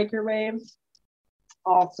in the microwave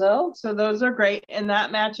also. So those are great, and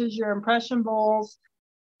that matches your impression bowls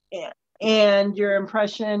and your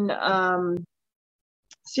impression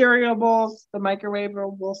cereal bowls, the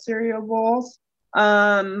microwavable cereal bowls.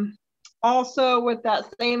 Also, with that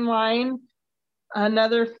same line,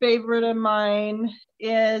 another favorite of mine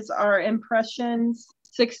is our Impressions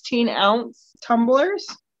 16-ounce tumblers.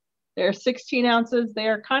 They're 16 ounces. They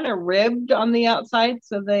are kind of ribbed on the outside,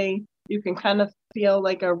 so you can kind of feel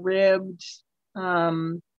like a ribbed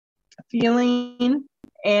feeling.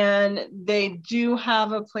 And they do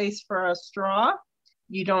have a place for a straw.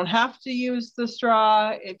 You don't have to use the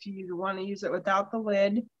straw if you want to use it without the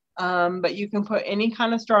lid. But you can put any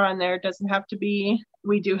kind of straw in there. It doesn't have to be,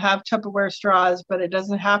 we do have Tupperware straws, but it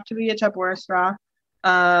doesn't have to be a Tupperware straw.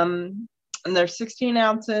 And they're 16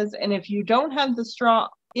 ounces. And if you don't have the straw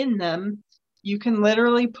in them, you can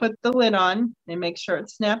literally put the lid on and make sure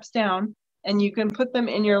it snaps down. And you can put them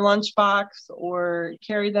in your lunchbox or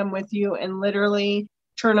carry them with you and literally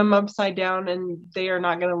turn them upside down, and they are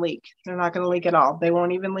not going to leak. They're not going to leak at all. They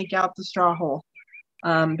won't even leak out the straw hole.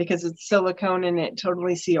 Because it's silicone and it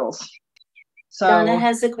totally seals. So Donna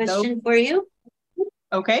has a question for you.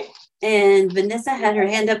 Okay. And Vanessa had her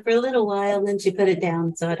hand up for a little while, and then she put it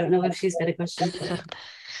down. So I don't know if she's got a question.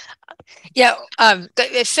 Yeah,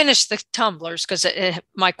 finish the tumblers because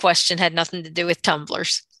my question had nothing to do with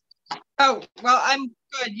tumblers. Oh, well, I'm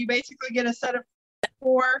good. You basically get a set of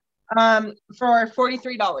 4 for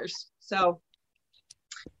 $43. So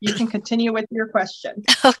you can continue with your question.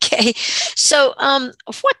 Okay. So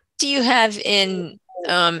what do you have in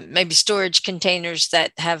maybe storage containers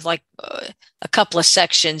that have like a couple of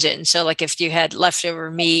sections in? So like if you had leftover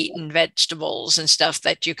meat and vegetables and stuff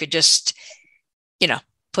that you could just,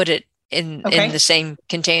 put it in the same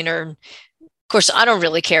container. Of course, I don't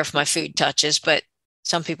really care if my food touches, but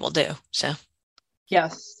some people do. So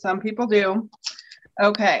yes, some people do.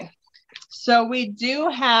 Okay. So we do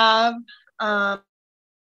have 2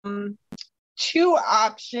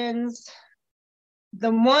 options.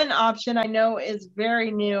 The one option I know is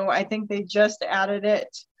very new. I think they just added it.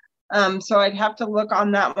 So I'd have to look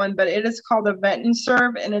on that one, but it is called a Vent and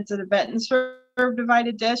Serve, and it's a Vent and Serve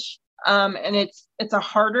divided dish. And it's a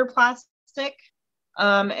harder plastic.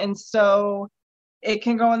 And so it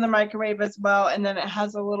can go in the microwave as well. And then it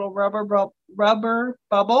has a little rubber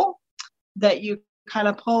bubble that you kind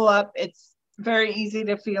of pull up. It's very easy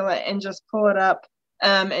to feel it and just pull it up.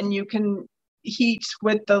 And you can heat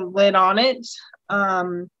with the lid on it.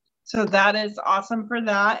 So that is awesome for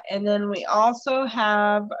that. And then we also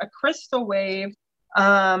have a Crystal Wave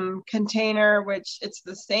container, which it's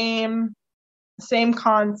the same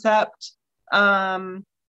concept. And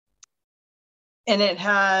it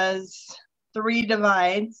has 3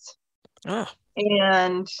 divides. Oh.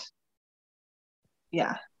 And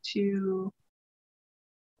yeah, 2.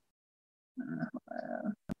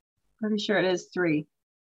 Pretty sure it is 3.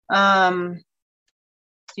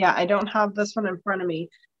 Yeah, I don't have this one in front of me,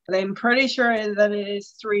 but I'm pretty sure that it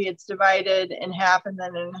is 3. It's divided in half and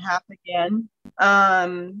then in half again.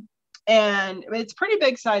 And it's pretty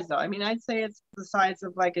big size though. I mean, I'd say it's the size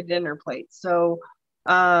of like a dinner plate. So,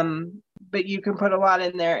 but you can put a lot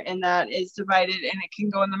in there, and that is divided and it can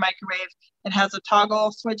go in the microwave. It has a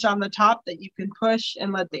toggle switch on the top that you can push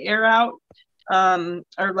and let the air out,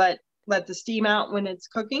 or let the steam out when it's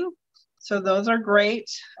cooking. So those are great.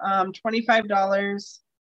 $25.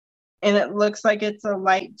 And it looks like it's a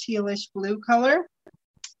light tealish blue color.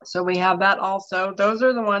 So we have that also. Those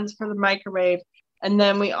are the ones for the microwave. And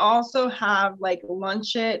then we also have like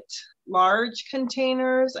Lunchit large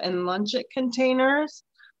containers and Lunchit containers.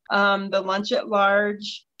 The Lunchit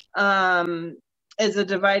large is a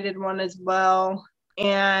divided one as well.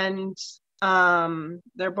 And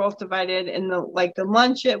they're both divided in the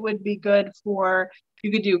Lunchit would be good for,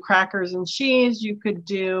 you could do crackers and cheese, you could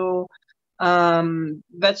do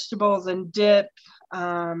vegetables and dip,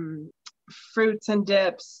 fruits and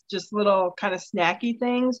dips, just little kind of snacky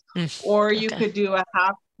things. Or you could do a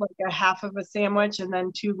half of a sandwich and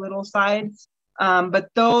then 2 little sides. But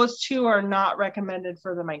those 2 are not recommended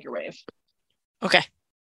for the microwave. Okay.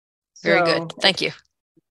 Very good. Thank you.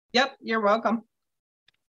 Yep, you're welcome.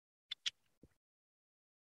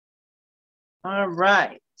 All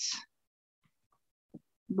right.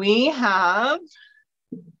 We have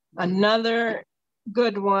another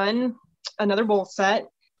good one, another bowl set.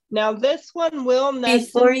 Now this one will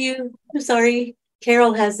nest. Before you, I'm sorry,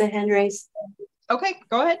 Carol has the hand raised. Okay,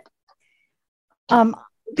 go ahead.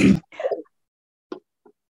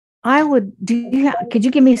 Could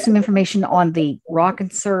you give me some information on the rock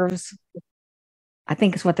and serves? I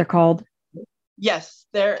think is what they're called. Yes,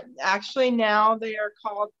 they're actually now they are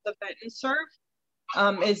called the Vent and Serve,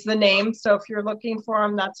 is the name. So if you're looking for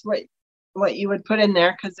them, that's what you would put in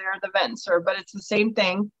there, because they're the Vent and Serve, but it's the same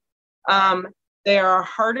thing. They are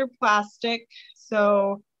harder plastic.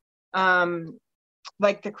 So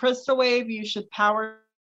like the Crystal Wave, you should power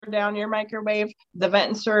down your microwave. The Vent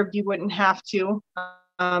and Serve, you wouldn't have to.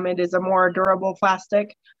 It is a more durable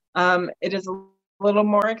plastic. It is a little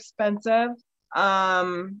more expensive,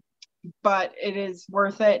 but it is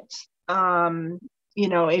worth it. You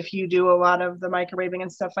know, if you do a lot of the microwaving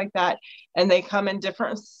and stuff like that. And they come in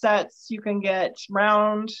different sets. You can get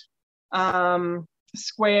round,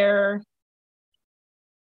 square,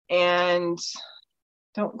 and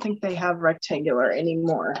don't think they have rectangular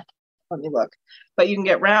anymore. Let me look. But you can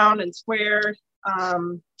get round and square.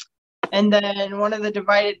 And then one of the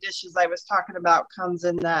divided dishes I was talking about comes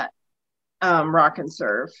in that rock and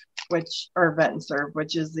serve, or Vent and Serve,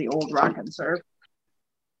 which is the old rock and serve.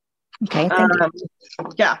 Okay, thank you.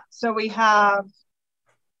 Yeah, so we have,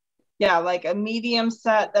 like a medium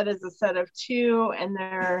set that is a set of 2 and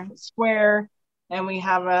they're square. And we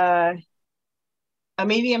have a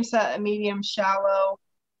medium set, a medium shallow,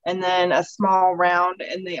 and then a small round.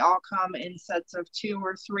 And they all come in sets of 2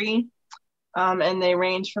 or 3. And they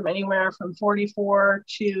range from anywhere from $44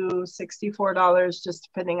 to $64, just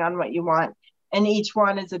depending on what you want. And each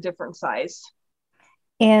one is a different size.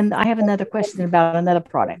 And I have another question about another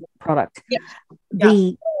product. Yeah.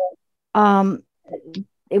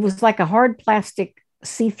 It was like a hard plastic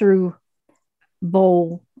see-through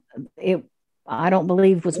bowl. I don't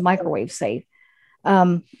believe was microwave safe.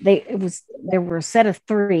 There were a set of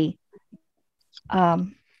 3. I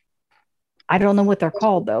don't know what they're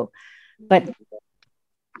called though, but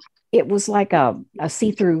it was like a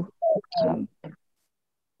see-through bowl.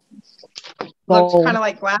 Looks kind of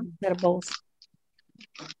like glass. Set of bowls.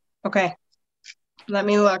 Okay, let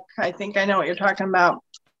me look. I think I know what you're talking about.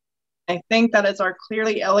 I think that is our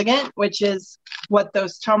Clearly Elegant, which is what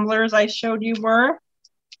those tumblers I showed you were.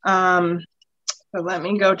 So let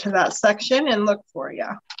me go to that section and look for you.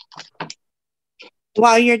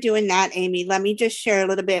 While you're doing that, Amy, let me just share a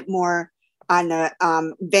little bit more on the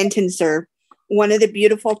Vent and Serve. One of the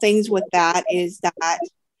beautiful things with that is that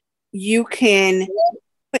you can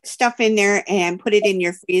put stuff in there and put it in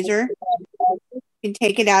your freezer. You can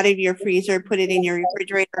take it out of your freezer, put it in your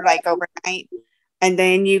refrigerator like overnight, and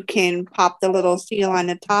then you can pop the little seal on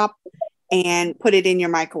the top and put it in your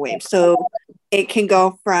microwave. So it can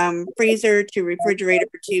go from freezer to refrigerator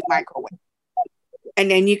to microwave.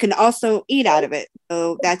 And then you can also eat out of it.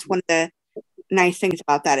 So that's one of the nice things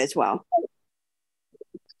about that as well.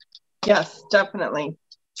 Yes, definitely.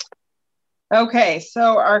 Okay,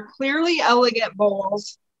 so our Clearly Elegant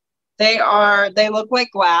bowls, they look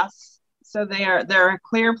like glass. So they're a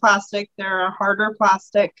clear plastic, they're a harder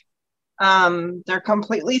plastic. They're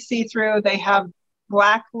completely see-through. They have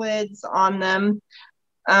black lids on them.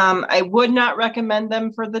 I would not recommend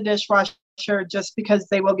them for the dishwasher just because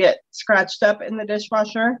they will get scratched up in the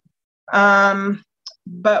dishwasher.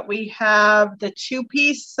 But we have the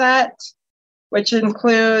 2-piece set, which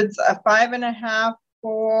includes a 5.5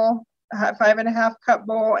 cup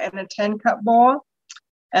bowl and a 10 cup bowl.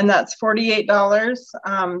 And that's $48.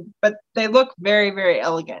 But they look very, very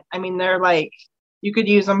elegant. I mean, they're like, you could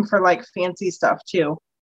use them for like fancy stuff too.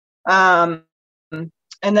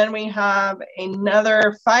 And then we have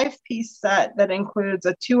another 5-piece set that includes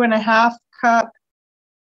a 2.5 cup,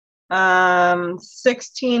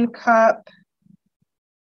 16 cup.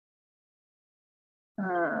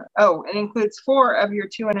 It includes 4 of your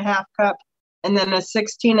 2.5 cup, and then a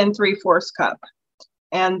 16 3/4 cup.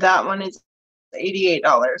 And that one is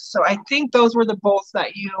 $88. So I think those were the bowls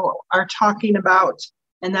that you are talking about,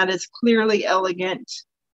 and that is clearly elegant.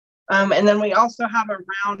 And then we also have a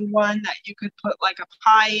round one that you could put like a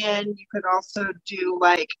pie in. You could also do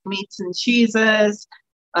like meats and cheeses.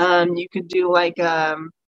 You could do like a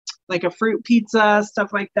fruit pizza,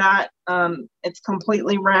 stuff like that. It's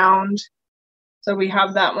completely round. So we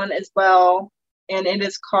have that one as well. And it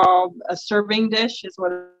is called a serving dish is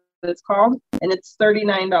what it's called. And it's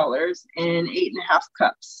 $39 and 8.5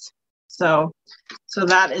 cups. So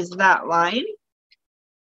that is that line.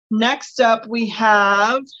 Next up, we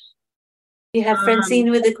have... You have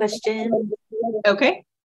Francine with a question. Okay.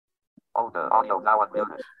 Oh, the audio now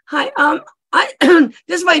unmuted. Hi.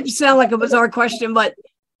 This might sound like a bizarre question, but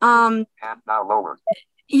And now lower.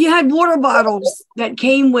 you had water bottles that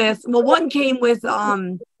came with, well, one came with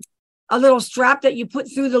a little strap that you put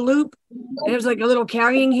through the loop. And it was like a little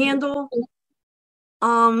carrying handle.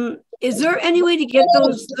 Is there any way to get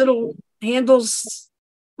those little handles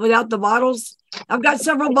without the bottles? I've got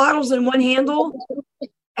several bottles in one handle.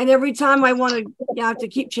 And every time I want to, I have to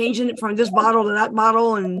keep changing it from this bottle to that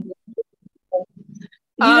bottle. And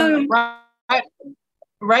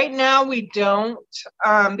right now we don't,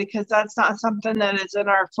 because that's not something that is in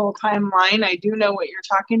our full-time line. I do know what you're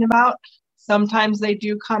talking about. Sometimes they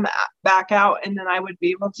do come back out, and then I would be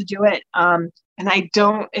able to do it. And I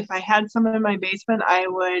don't. If I had some in my basement, I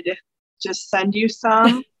would just send you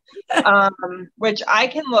some, which I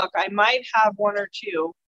can look. I might have 1 or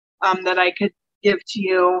 2 that I could give to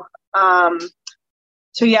you.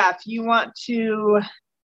 So yeah, if you want to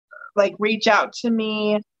like reach out to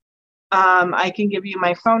me, I can give you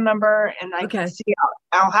my phone number, and I can see.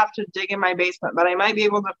 I'll have to dig in my basement, but I might be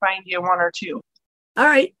able to find you 1 or 2. All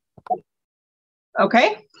right.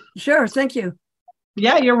 Okay. Sure. Thank you.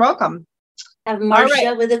 Yeah, you're welcome. I have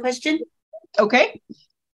Marcia with a question. Okay.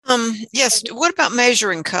 Yes. What about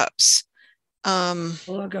measuring cups? I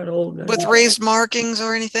got old. With raised markings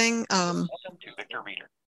or anything?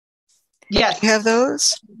 Yes. You have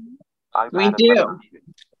those? We do.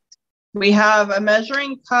 We have a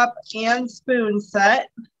measuring cup and spoon set.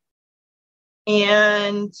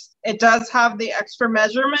 And it does have the extra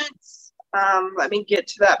measurements. Let me get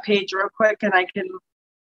to that page real quick, and I can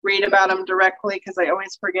read about them directly because I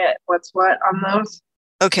always forget what's what on those.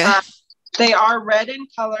 Okay. They are red in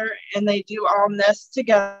color, and they do all nest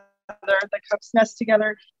together. The cups nest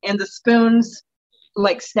together, and the spoons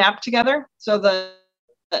like snap together. So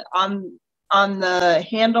on the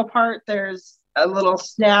handle part, there's a little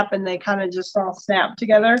snap, and they kind of just all snap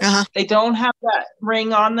together. They don't have that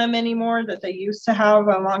ring on them anymore that they used to have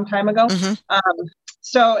a long time ago.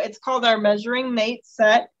 So it's called our Measuring Mate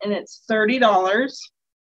set, and it's $30.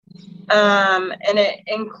 And it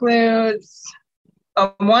includes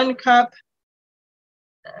a 1 cup.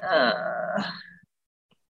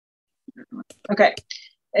 Okay.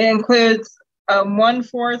 It includes a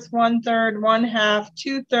 1/4, 1/3, 1/2,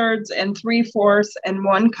 2/3, and 3/4, and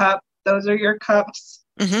 1 cup. Those are your cups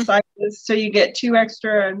sizes. So you get 2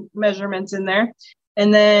 extra measurements in there.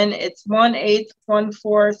 And then it's 1/8,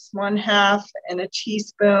 1/4, 1/2, and a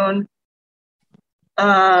teaspoon.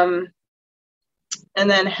 And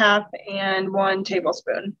then 1/2 and 1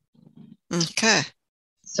 tablespoon. Okay.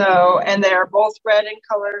 So, and they're both red in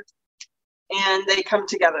color, and they come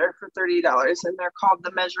together for $30, and they're called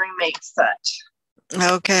the Measuring Mate set.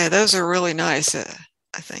 Okay. Those are really nice,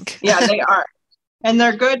 I think. Yeah, they are. And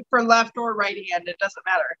they're good for left or right hand. It doesn't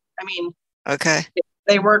matter. I mean, okay.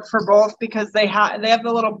 They work for both because they have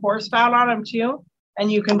the little pour spout on them too,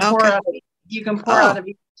 and you can pour out. You can pour out of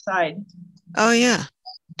each side. Oh yeah.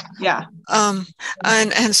 Yeah.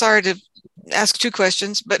 And sorry to ask 2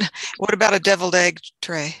 questions, but what about a deviled egg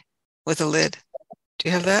tray with a lid? Do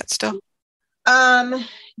you have that still?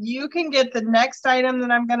 You can get the next item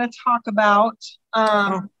that I'm going to talk about.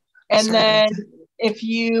 And then if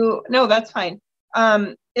you, no, that's fine.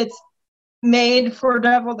 It's made for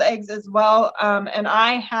deviled eggs as well. And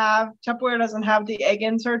I have, Tupperware doesn't have the egg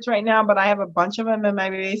inserts right now, but I have a bunch of them in my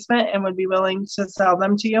basement and would be willing to sell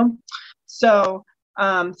them to you. So,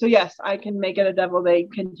 so yes, I can make it a deviled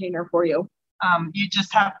egg container for you. You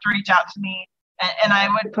just have to reach out to me, and I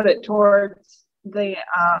would put it towards the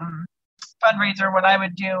fundraiser. What I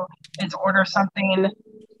would do is order something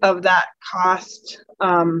of that cost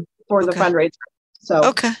for the fundraiser. So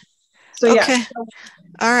okay. So yeah. Okay.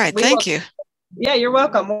 All right. Thank you. Yeah, you're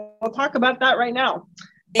welcome. We'll talk about that right now.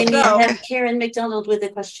 Amy, I have Karen McDonald with a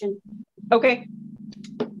question. Okay.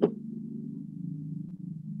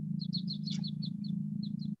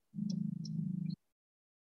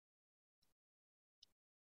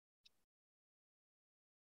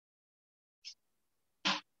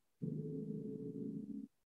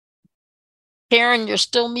 Karen, you're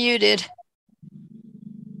still muted.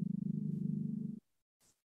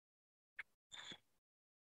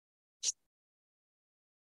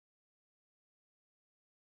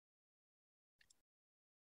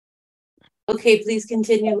 Okay, please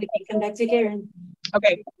continue. We can come back to Karen.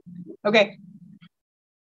 Okay. Okay.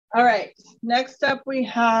 All right. Next up, we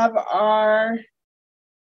have our,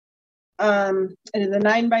 it is a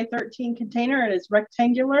 9x13 container. It is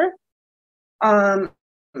rectangular.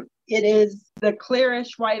 It is the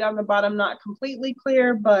clearish white on the bottom, not completely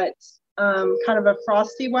clear, but kind of a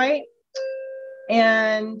frosty white.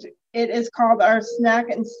 And it is called our Snack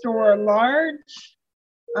and Store Large.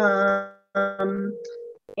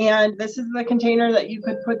 And this is the container that you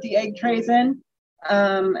could put the egg trays in.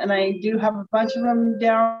 And I do have a bunch of them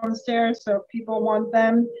downstairs, so if people want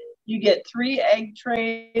them, you get 3 egg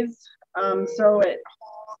trays. So it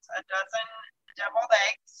holds a dozen deviled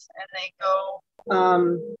eggs, and they go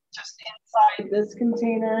just inside this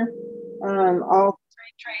container. All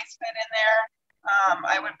 3 trays fit in there.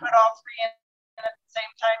 I would put all 3 in at the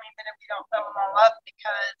same time, even if you don't fill them all up,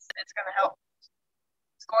 because it's going to help.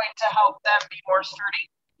 It's going to help them be more sturdy,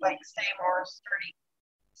 like stay more sturdy.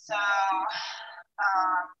 So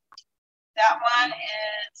that one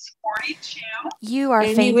is 42. You are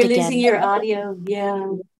Amy, faint we're again. losing your audio.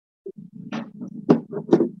 Yeah.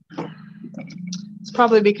 It's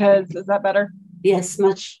probably because, is that better? Yes,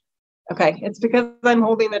 much. Okay, it's because I'm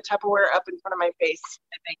holding the Tupperware up in front of my face,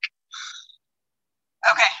 I think.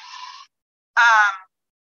 Okay.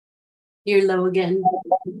 You're low again.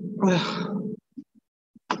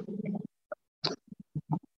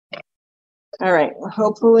 All right,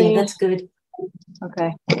 hopefully. Yeah, that's good.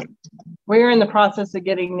 Okay. We're in the process of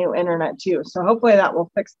getting new internet too, so hopefully that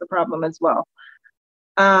will fix the problem as well.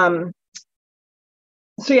 So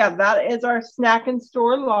yeah, that is our Snack and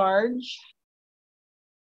Store Large.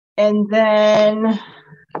 And then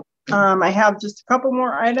I have just a couple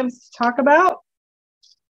more items to talk about.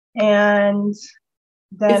 And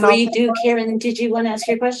then before you do, Karen, did you want to ask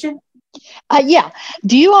your question? Yeah.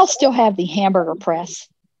 Do you all still have the hamburger press?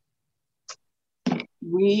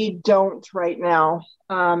 We don't right now.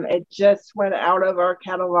 It just went out of our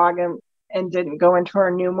catalog and didn't go into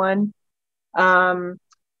our new one.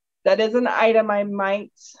 That is an item I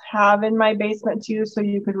might have in my basement too, so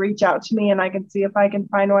you could reach out to me and I can see if I can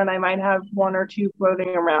find one. I might have 1 or 2 floating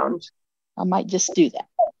around. I might just do that.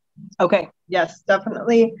 Okay, yes,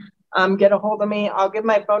 definitely. Get a hold of me. I'll give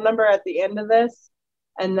my phone number at the end of this,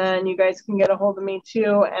 and then you guys can get a hold of me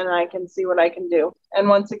too, and I can see what I can do. And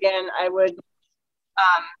once again, I would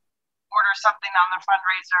order something on the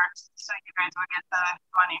fundraiser so you guys will get the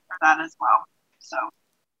money for that as well. So.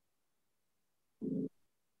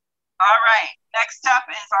 All right, next up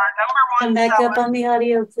is our number 1 Come back seller. up on the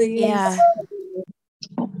audio, please. Yeah.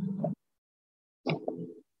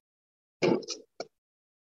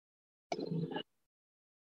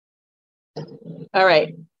 All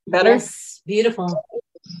right, better? Yes, beautiful.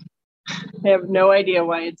 I have no idea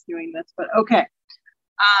why it's doing this, but okay.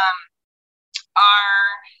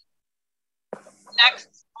 Our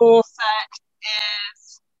next full set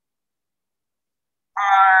is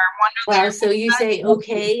our Wonderland. Wow, so you say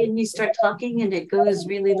okay and you start talking and it goes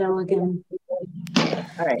really low again.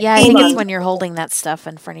 All right. Yeah, I think it's when you're holding that stuff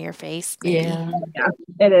in front of your face. Maybe. Yeah. Yeah,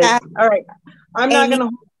 it is. All right. I'm not going to.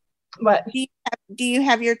 What? Do you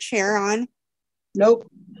have your chair on? Nope.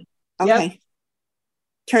 Okay.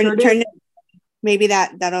 Yep. Turn it. Maybe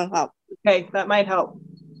that'll help. Okay, that might help.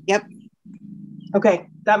 Yep. Okay,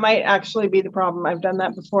 that might actually be the problem. I've done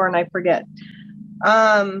that before and I forget.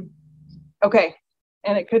 Okay,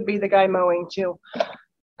 and it could be the guy mowing too.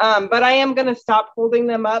 But I am going to stop holding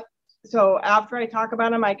them up. So after I talk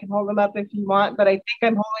about them, I can hold them up if you want, but I think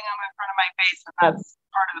I'm holding them in front of my face, and that's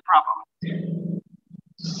part of the problem.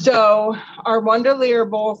 So our Wonderlear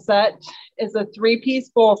bowl set is a 3-piece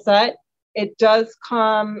bowl set. It does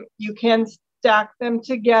come, you can stack them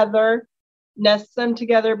together, nest them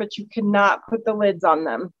together, but you cannot put the lids on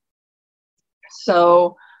them.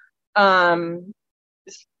 So, but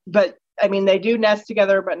I mean, they do nest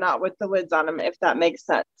together, but not with the lids on them, if that makes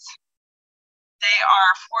sense. They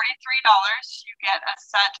are $43. You get a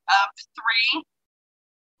set of 3.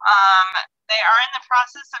 They are in the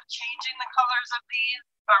process of changing the colors of these,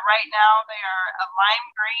 but right now they are a lime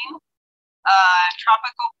green,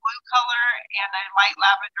 tropical blue color, and a light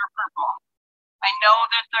lavender purple. I know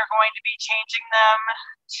that they're going to be changing them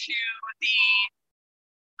to the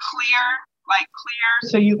clear,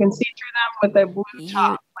 so you can see through them with a blue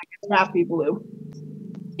top, like a taffy blue.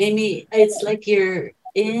 Amy, it's like you're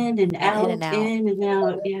in and out, in and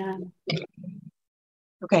out. Yeah.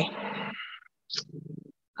 Okay.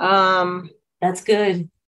 That's good.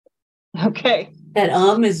 Okay.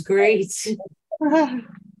 That is great.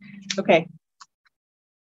 Okay.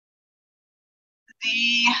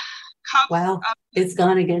 The cup. Wow, it's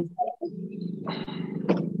gone again. All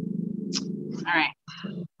right.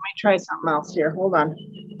 Let me try something else here. Hold on.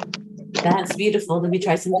 That's beautiful. Let me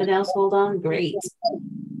try something else. Hold on. Great.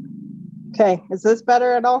 Okay. Is this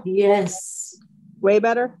better at all? Yes. Way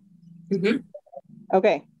better? Mm-hmm.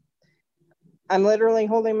 Okay. I'm literally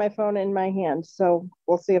holding my phone in my hand, so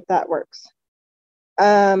we'll see if that works.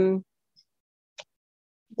 So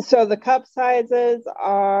the cup sizes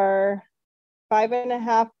are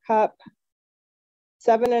 5.5 cup,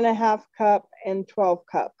 7.5 cup, and 12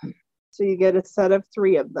 cup. So you get a set of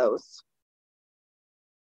 3 of those.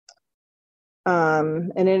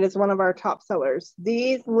 And it is one of our top sellers.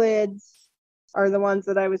 These lids are the ones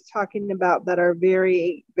that I was talking about that are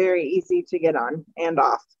very, very easy to get on and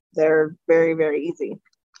off. They're very, very easy.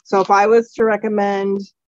 So if I was to recommend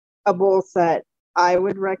a bowl set, I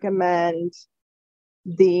would recommend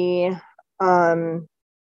the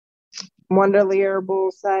Wonderlier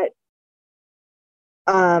bowl set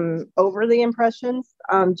over the Impressions,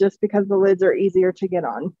 just because the lids are easier to get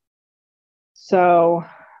on. So,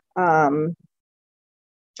 but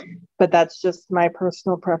that's just my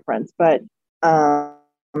personal preference. But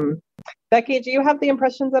Becky, do you have the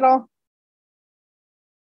Impressions at all?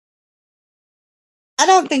 I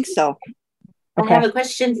don't think so. Okay. I have a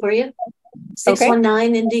question for you.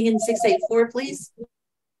 619 ending in 684, please.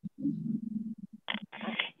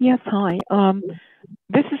 Yes, hi.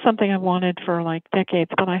 This is something I've wanted for like decades,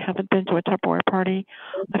 but I haven't been to a Tupperware party.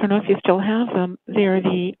 I don't know if you still have them. They're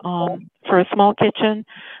the, for a small kitchen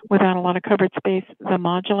without a lot of cupboard space, the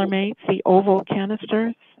modular mates, the oval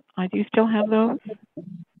canisters. Do you still have those?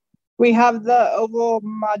 We have the oval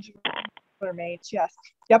modular mates, yes.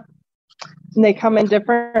 Yep. And they come in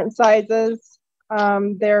different sizes.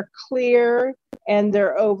 They're clear and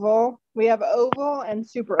they're oval. We have oval and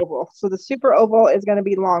super oval. So the super oval is going to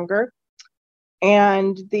be longer,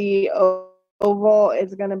 and the oval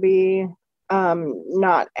is going to be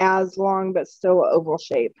not as long, but still oval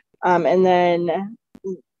shape. And then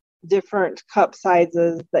different cup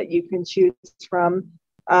sizes that you can choose from.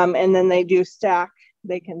 And then they do stack.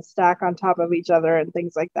 They can stack on top of each other and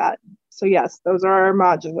things like that. So yes, those are our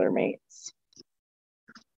modular mates.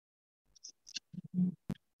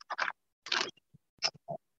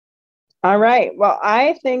 All right. Well,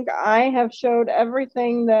 I think I have showed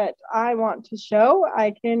everything that I want to show.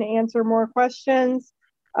 I can answer more questions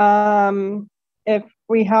if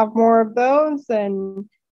we have more of those, and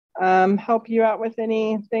help you out with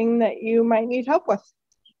anything that you might need help with.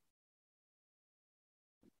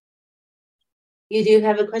 You do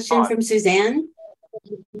have a question from Suzanne?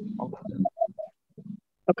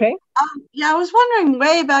 Okay. Yeah, I was wondering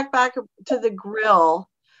way back to the grill.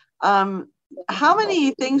 How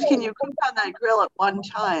many things can you cook on that grill at one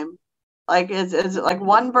time? Like, is it like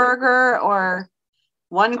one burger or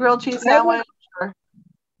one grilled cheese sandwich? Or?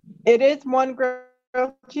 It is one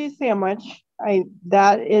grilled cheese sandwich.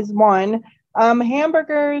 That is one.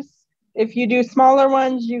 Hamburgers, if you do smaller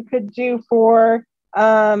ones, you could do 4.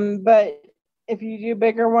 But if you do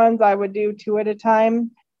bigger ones, I would do 2 at a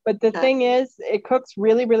time. But the thing is, it cooks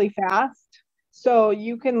really, really fast. So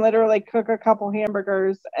you can literally cook a couple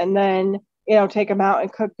hamburgers and then, take them out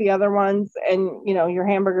and cook the other ones. And, your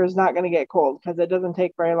hamburger is not going to get cold because it doesn't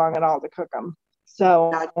take very long at all to cook them.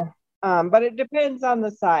 So, but it depends on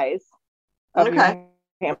the size of your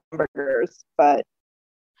hamburgers. But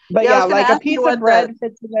yeah, like a piece of bread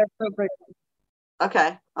fits in there perfectly.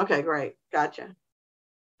 Okay. Okay, great. Gotcha.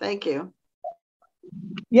 Thank you.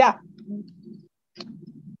 Yeah.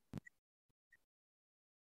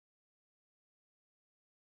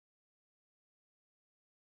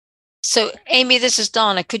 So, Amy, this is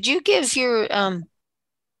Donna. Could you give your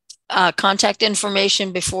contact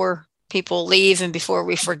information before people leave and before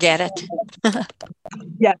we forget it?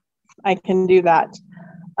 Yes, I can do that.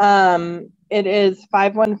 It is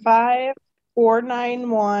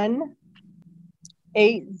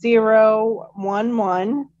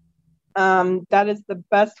 515-491-8011. That is the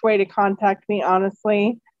best way to contact me,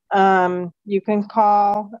 honestly. You can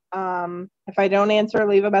call. If I don't answer,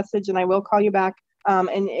 leave a message and I will call you back.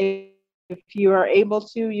 And if you are able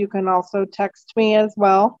to, you can also text me as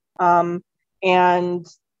well. And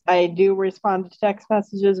I do respond to text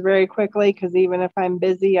messages very quickly because even if I'm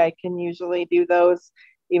busy, I can usually do those,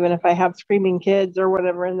 even if I have screaming kids or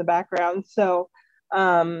whatever in the background. So,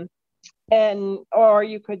 or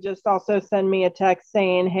you could just also send me a text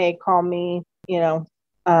saying, hey, call me, but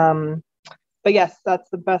yes, that's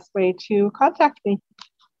the best way to contact me.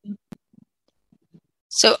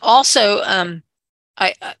 So also,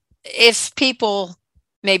 if people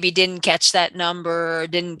maybe didn't catch that number or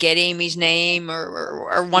didn't get Amy's name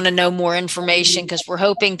or want to know more information, because we're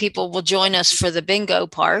hoping people will join us for the bingo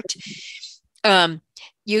part,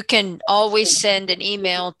 you can always send an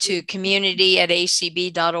email to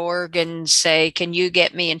community@acb.org and say, can you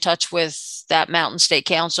get me in touch with that Mountain State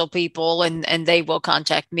Council people? And they will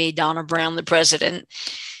contact me, Donna Brown, the president.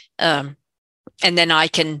 And then I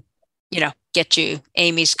can, get you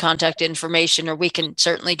Amy's contact information, or we can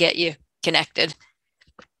certainly get you connected.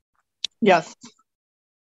 Yes.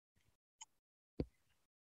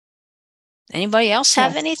 Anybody else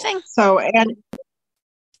have anything? So, and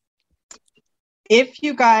if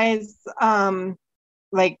you guys,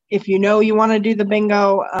 if you want to do the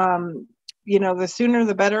bingo, the sooner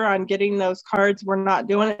the better on getting those cards. We're not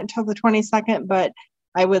doing it until the 22nd, but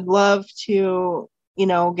I would love to,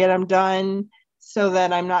 get them done so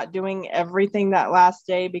that I'm not doing everything that last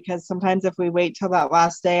day, because sometimes if we wait till that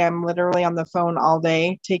last day, I'm literally on the phone all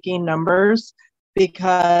day taking numbers,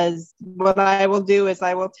 because what I will do is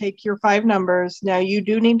I will take your 5 numbers. Now you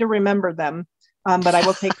do need to remember them, but I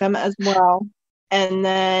will take them as well. And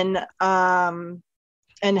then, and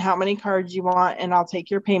how many cards you want, and I'll take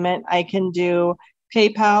your payment. I can do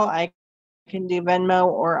PayPal, I can do Venmo,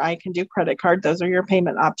 or I can do credit card. Those are your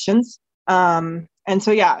payment options. And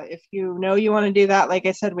so, yeah, if you want to do that, like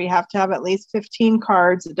I said, we have to have at least 15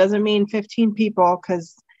 cards. It doesn't mean 15 people,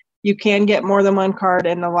 because you can get more than one card.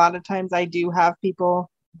 And a lot of times I do have people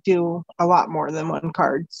do a lot more than one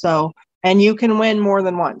card. So, and you can win more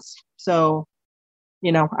than once. So,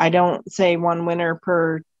 I don't say one winner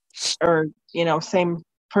per, or, same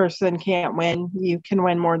person can't win. You can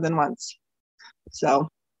win more than once. So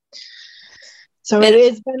it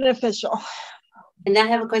is beneficial. And I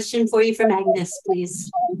have a question for you from Agnes,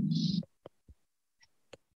 please.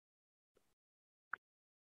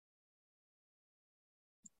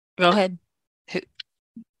 Go ahead.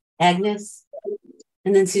 Agnes.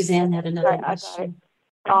 And then Suzanne had another question.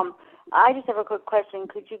 I just have a quick question.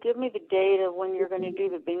 Could you give me the date of when you're going to do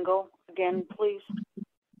the bingo again, please?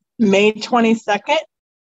 May 22nd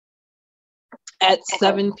at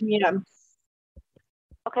 7 p.m.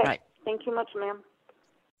 Okay. Right. Thank you much, ma'am.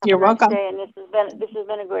 You're welcome. And this has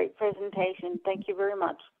been a great presentation. Thank you very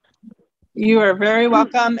much. You are very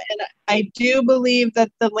welcome. And I do believe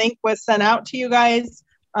that the link was sent out to you guys.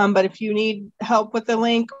 But if you need help with the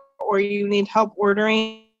link or you need help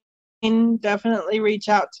ordering, definitely reach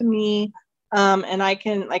out to me. And I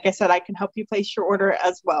can, like I said, I can help you place your order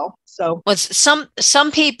as well. So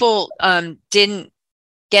some people didn't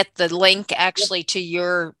get the link actually to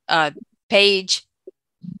your page.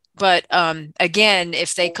 But again,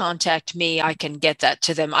 if they contact me, I can get that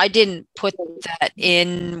to them. I didn't put that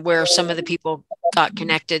in where some of the people got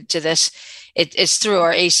connected to this. It's through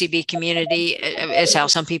our ACB community is how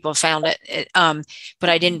some people found it. But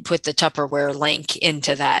I didn't put the Tupperware link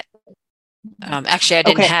into that. Actually, I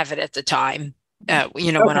didn't have it at the time,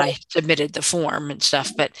 when I submitted the form and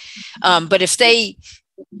stuff. But if they,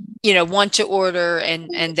 want to order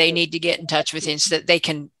and they need to get in touch with you, so that they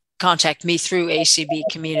can contact me through ACB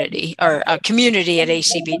community or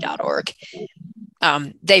community@acb.org.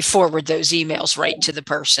 They forward those emails right to the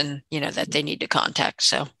person, that they need to contact.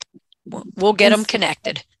 So we'll get them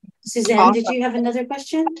connected. Suzanne, did you have another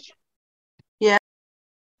question? Yeah.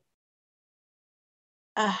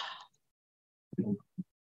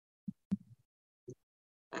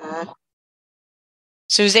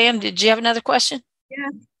 Suzanne, did you have another question? Yeah.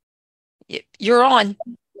 You're on.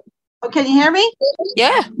 Oh, can you hear me?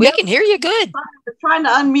 Yeah, we can hear you good. I'm trying to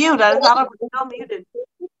unmute. I thought I was still muted.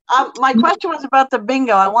 My question was about the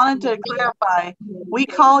bingo. I wanted to clarify. We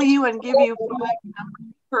call you and give you 5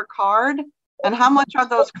 numbers per card. And how much are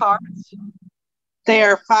those cards? They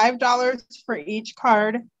are $5 for each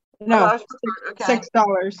card. No,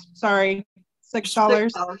 $6. Sorry,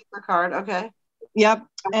 $6. per card. Okay. Yep.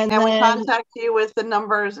 And we contact you with the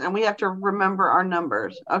numbers, and we have to remember our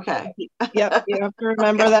numbers. Okay. Yep. You have to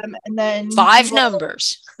remember them, and then 5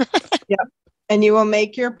 numbers. Yep. And you will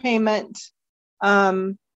make your payment.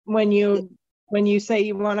 When you say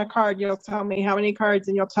you want a card, you'll tell me how many cards,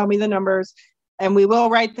 and you'll tell me the numbers, and we will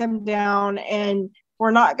write them down. And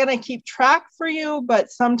we're not going to keep track for you,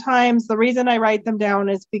 but sometimes the reason I write them down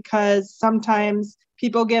is because sometimes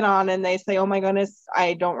people get on and they say, oh my goodness,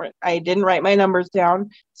 I didn't write my numbers down.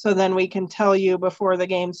 So then we can tell you before the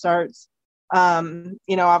game starts.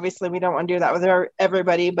 Obviously we don't want to do that with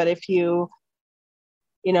everybody, but if you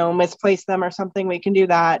misplace them or something, we can do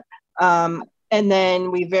that. And then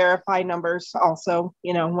we verify numbers also,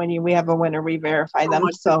 when we have a winner, we verify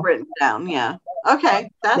them. So written down. Yeah. Okay.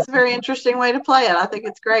 That's a very interesting way to play it. I think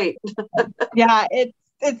it's great. Yeah,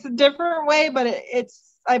 it's a different way, but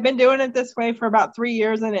I've been doing it this way for about 3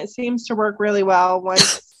 years, and it seems to work really well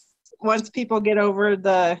once people get over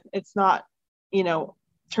it's not,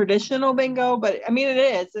 traditional bingo, but I mean, it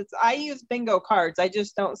is. I use bingo cards. I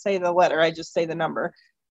just don't say the letter. I just say the number,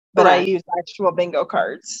 but I use actual bingo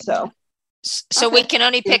cards. So we can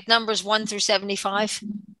only pick numbers 1 through 75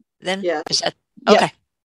 then? Yeah. Okay.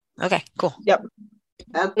 Okay, cool. Yep.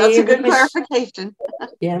 That's a good clarification.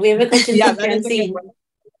 Yeah, we have a question Yeah, from that is a good Francine. one.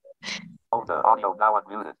 Oh, the audio now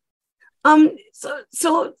unmuted.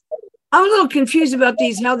 So I'm a little confused about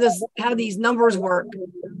how these numbers work.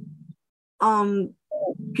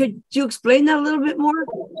 Could you explain that a little bit more?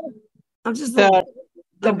 I'm just the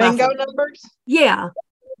bingo numbers? Yeah.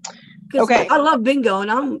 Okay. I love bingo,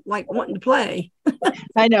 and I'm like wanting to play.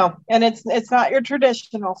 I know, and it's not your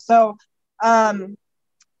traditional. So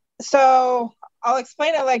I'll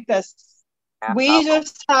explain it like this. We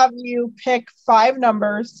just have you pick 5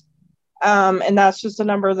 numbers, and that's just a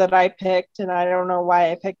number that I picked, and I don't know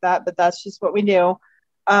why I picked that, but that's just what we do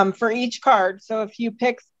for each card. So if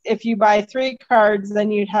you buy 3 cards,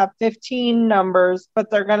 then you'd have 15 numbers,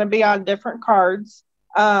 but they're going to be on different cards.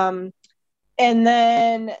 And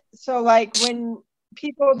then, so like when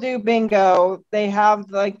people do bingo, they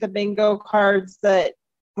have like the bingo cards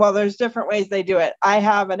there's different ways they do it. I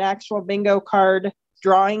have an actual bingo card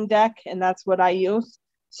drawing deck, and that's what I use.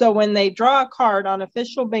 So when they draw a card on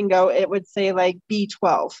official bingo, it would say like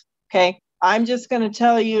B12. Okay. I'm just going to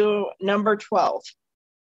tell you number 12.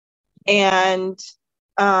 And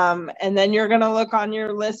then you're going to look on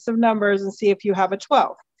your list of numbers and see if you have a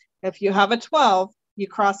 12. If you have a 12, you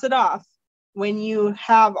cross it off. When you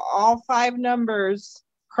have all 5 numbers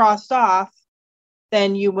crossed off,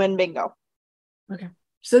 then you win bingo. Okay.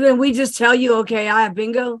 So then we just tell you, okay, I have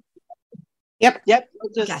bingo? Yep.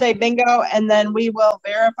 We'll just say bingo, and then we will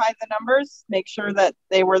verify the numbers, make sure that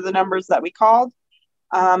they were the numbers that we called.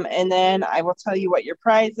 And then I will tell you what your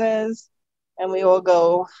prize is, and we will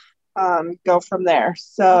go from there.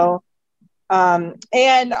 So,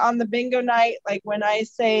 and on the bingo night, like when I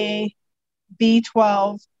say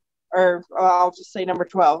B12, or I'll just say number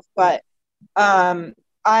 12, but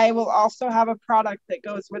I will also have a product that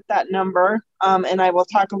goes with that number, and I will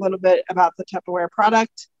talk a little bit about the Tupperware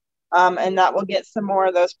product, and that will get some more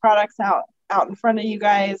of those products out in front of you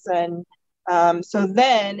guys. And so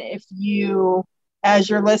then if you, as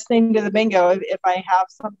you're listening to the bingo, if I have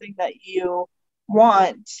something that you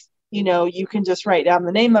want, you can just write down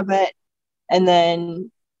the name of it, and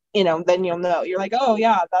then then you'll know. You're like, oh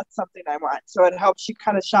yeah, that's something I want. So it helps you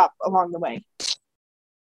kind of shop along the way.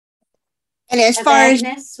 And as far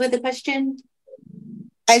as with the question,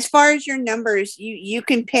 as far as your numbers, you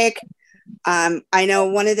can pick. I know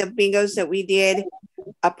one of the bingos that we did,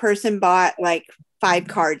 a person bought like 5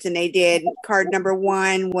 cards, and they did card number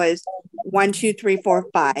 1 was 1, 2, 3, 4,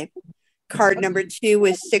 5. Card number 2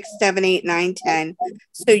 was 6, 7, 8, 9, 10.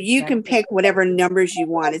 So you can pick whatever numbers you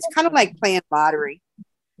want. It's kind of like playing lottery.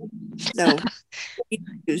 So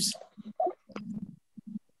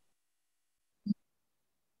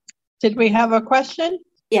did we have a question?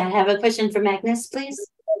 Yeah, I have a question for Magnus, please.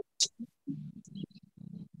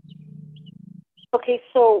 Okay,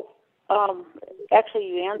 so actually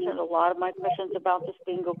you answered a lot of my questions about this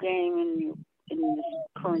bingo game in this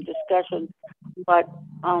current discussion, but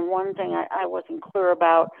one thing I wasn't clear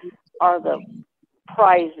about are the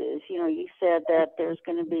prizes. You said that there's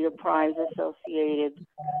going to be a prize associated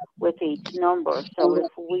with each number. So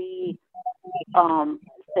if we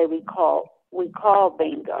say we call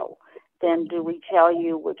bingo, then do we tell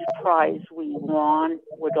you which prize we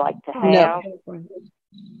would like to have?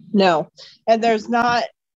 No. And there's not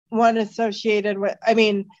one associated with,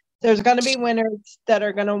 there's going to be winners that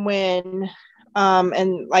are going to win.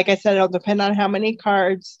 And like I said, it'll depend on how many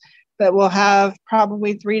cards, but we'll have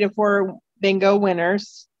probably 3 to 4 bingo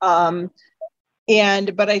winners. But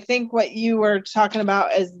I think what you were talking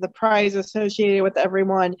about is the prize associated with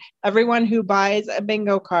everyone. Everyone who buys a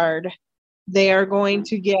bingo card, they are going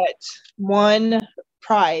to get one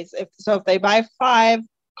prize. If they buy 5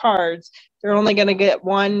 cards, they're only going to get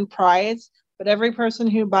one prize. But every person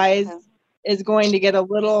who buys is going to get a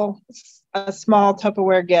small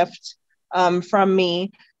Tupperware gift from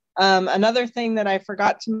me. Another thing that I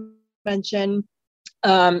forgot to mention,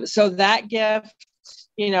 so that gift,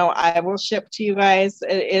 I will ship to you guys.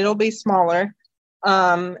 It'll be smaller.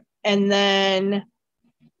 And then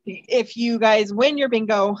if you guys win your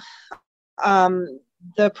bingo,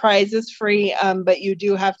 the prize is free, but you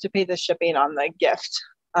do have to pay the shipping on the gift,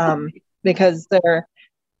 because they're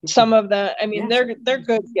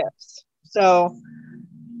good gifts. So,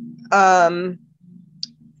 but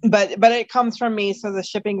it comes from me, so the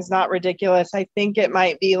shipping is not ridiculous. I think it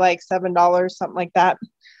might be like $7, something like that.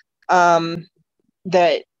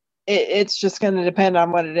 That it's just going to depend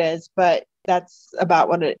on what it is, but that's about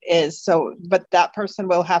what it is. So, but that person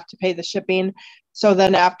will have to pay the shipping. So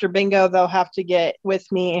then after bingo, they'll have to get with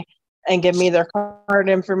me and give me their card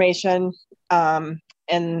information. And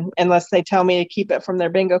unless they tell me to keep it from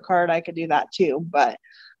their bingo card, I could do that too. But,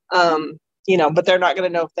 but they're not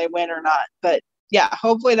going to know if they win or not. But yeah,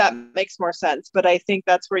 hopefully that makes more sense. But I think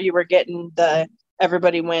that's where you were getting the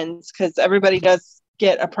everybody wins, because everybody does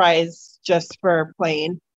get a prize just for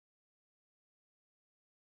playing.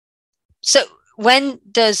 So when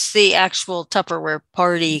does the actual Tupperware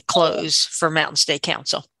party close for Mountain State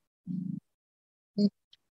Council?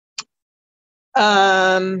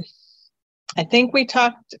 I think we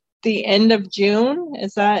talked the end of June.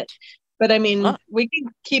 Is that? But I mean, we can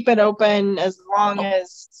keep it open as long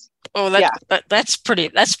as. Oh, that's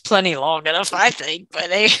plenty long enough, I think. But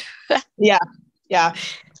yeah.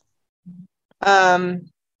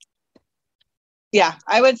 Yeah,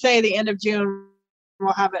 I would say the end of June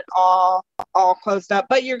we'll have it all closed up.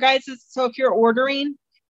 But your guys, so if you're ordering,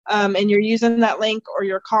 and you're using that link, or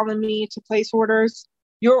you're calling me to place orders,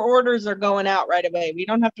 your orders are going out right away. We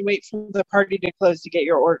don't have to wait for the party to close to get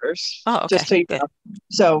your orders. Oh, okay. Just so you know.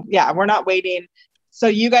 So yeah, we're not waiting. So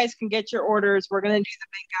you guys can get your orders. We're gonna do the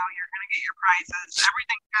bingo. You're gonna get your prizes.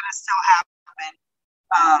 Everything's gonna still happen.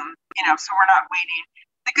 So we're not waiting.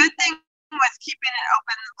 The good thing with keeping it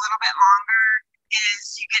open a little bit longer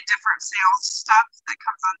is you get different sales stuff that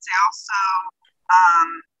comes on sale. So,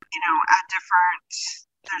 at different.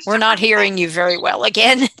 We're not hearing you very well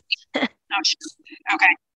again.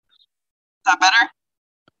 Okay. Is that better?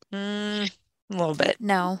 A little bit.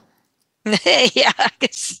 No. Yeah. I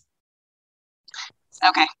guess.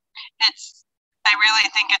 Okay. I really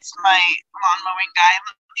think it's my lawn mowing guy.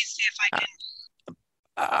 Let me see if I can.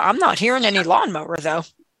 I'm not hearing any lawnmower though.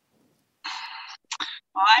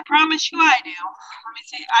 Well, I promise you I do. Let me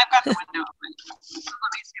see. I've got the window open. Let me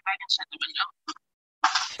see if I can shut the window.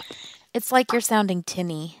 It's like you're sounding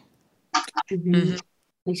tinny. Mm-hmm.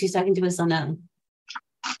 Like she's talking to us on a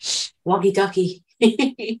walkie-talkie. Yeah.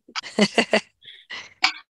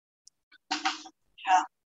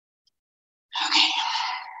 Okay.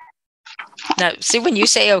 Now, see, when you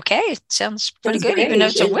say okay, it sounds pretty good, even though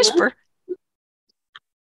it's a whisper.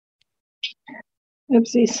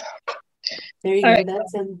 Oopsies. There you go. Right.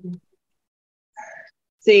 That's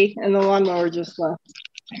See, and the lawnmower just left.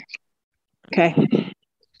 Okay.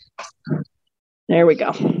 There we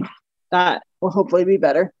go. That will hopefully be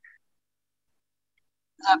better.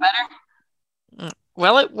 Is that better?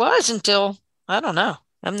 Well, it was until, I don't know.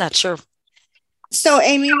 I'm not sure. So,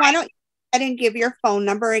 Amy, why don't you go ahead and give your phone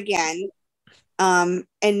number again? And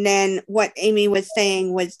then what Amy was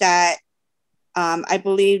saying was that I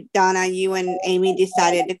believe, Donna, you and Amy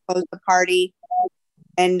decided to close the party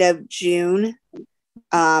end of June.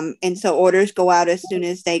 And so orders go out as soon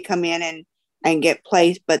as they come in and get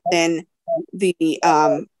placed. But then the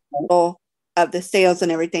of the sales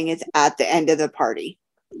and everything is at the end of the party.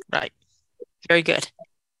 Right. Very good.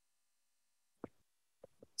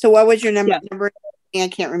 So what was your number? I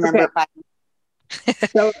can't remember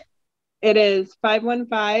it. So it is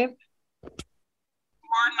 515-491-8011.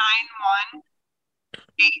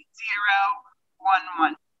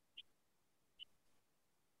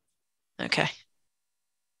 Okay.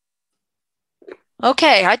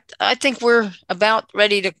 Okay, I think we're about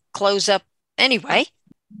ready to close up anyway.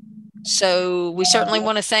 So we certainly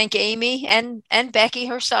want to thank Amy and Becky,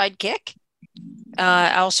 her sidekick.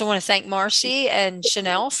 I also want to thank Marcy and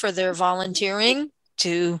Chanel for their volunteering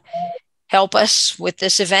to help us with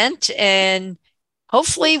this event. And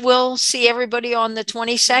hopefully we'll see everybody on the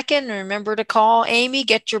 22nd. Remember to call Amy,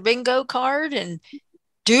 get your bingo card, and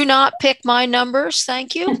Do not pick my numbers.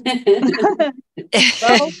 Thank you.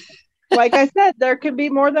 Well, like I said, there could be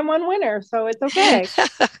more than one winner, so it's okay.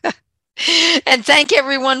 And thank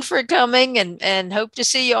everyone for coming, and hope to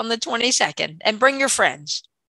see you on the 22nd. And bring your friends.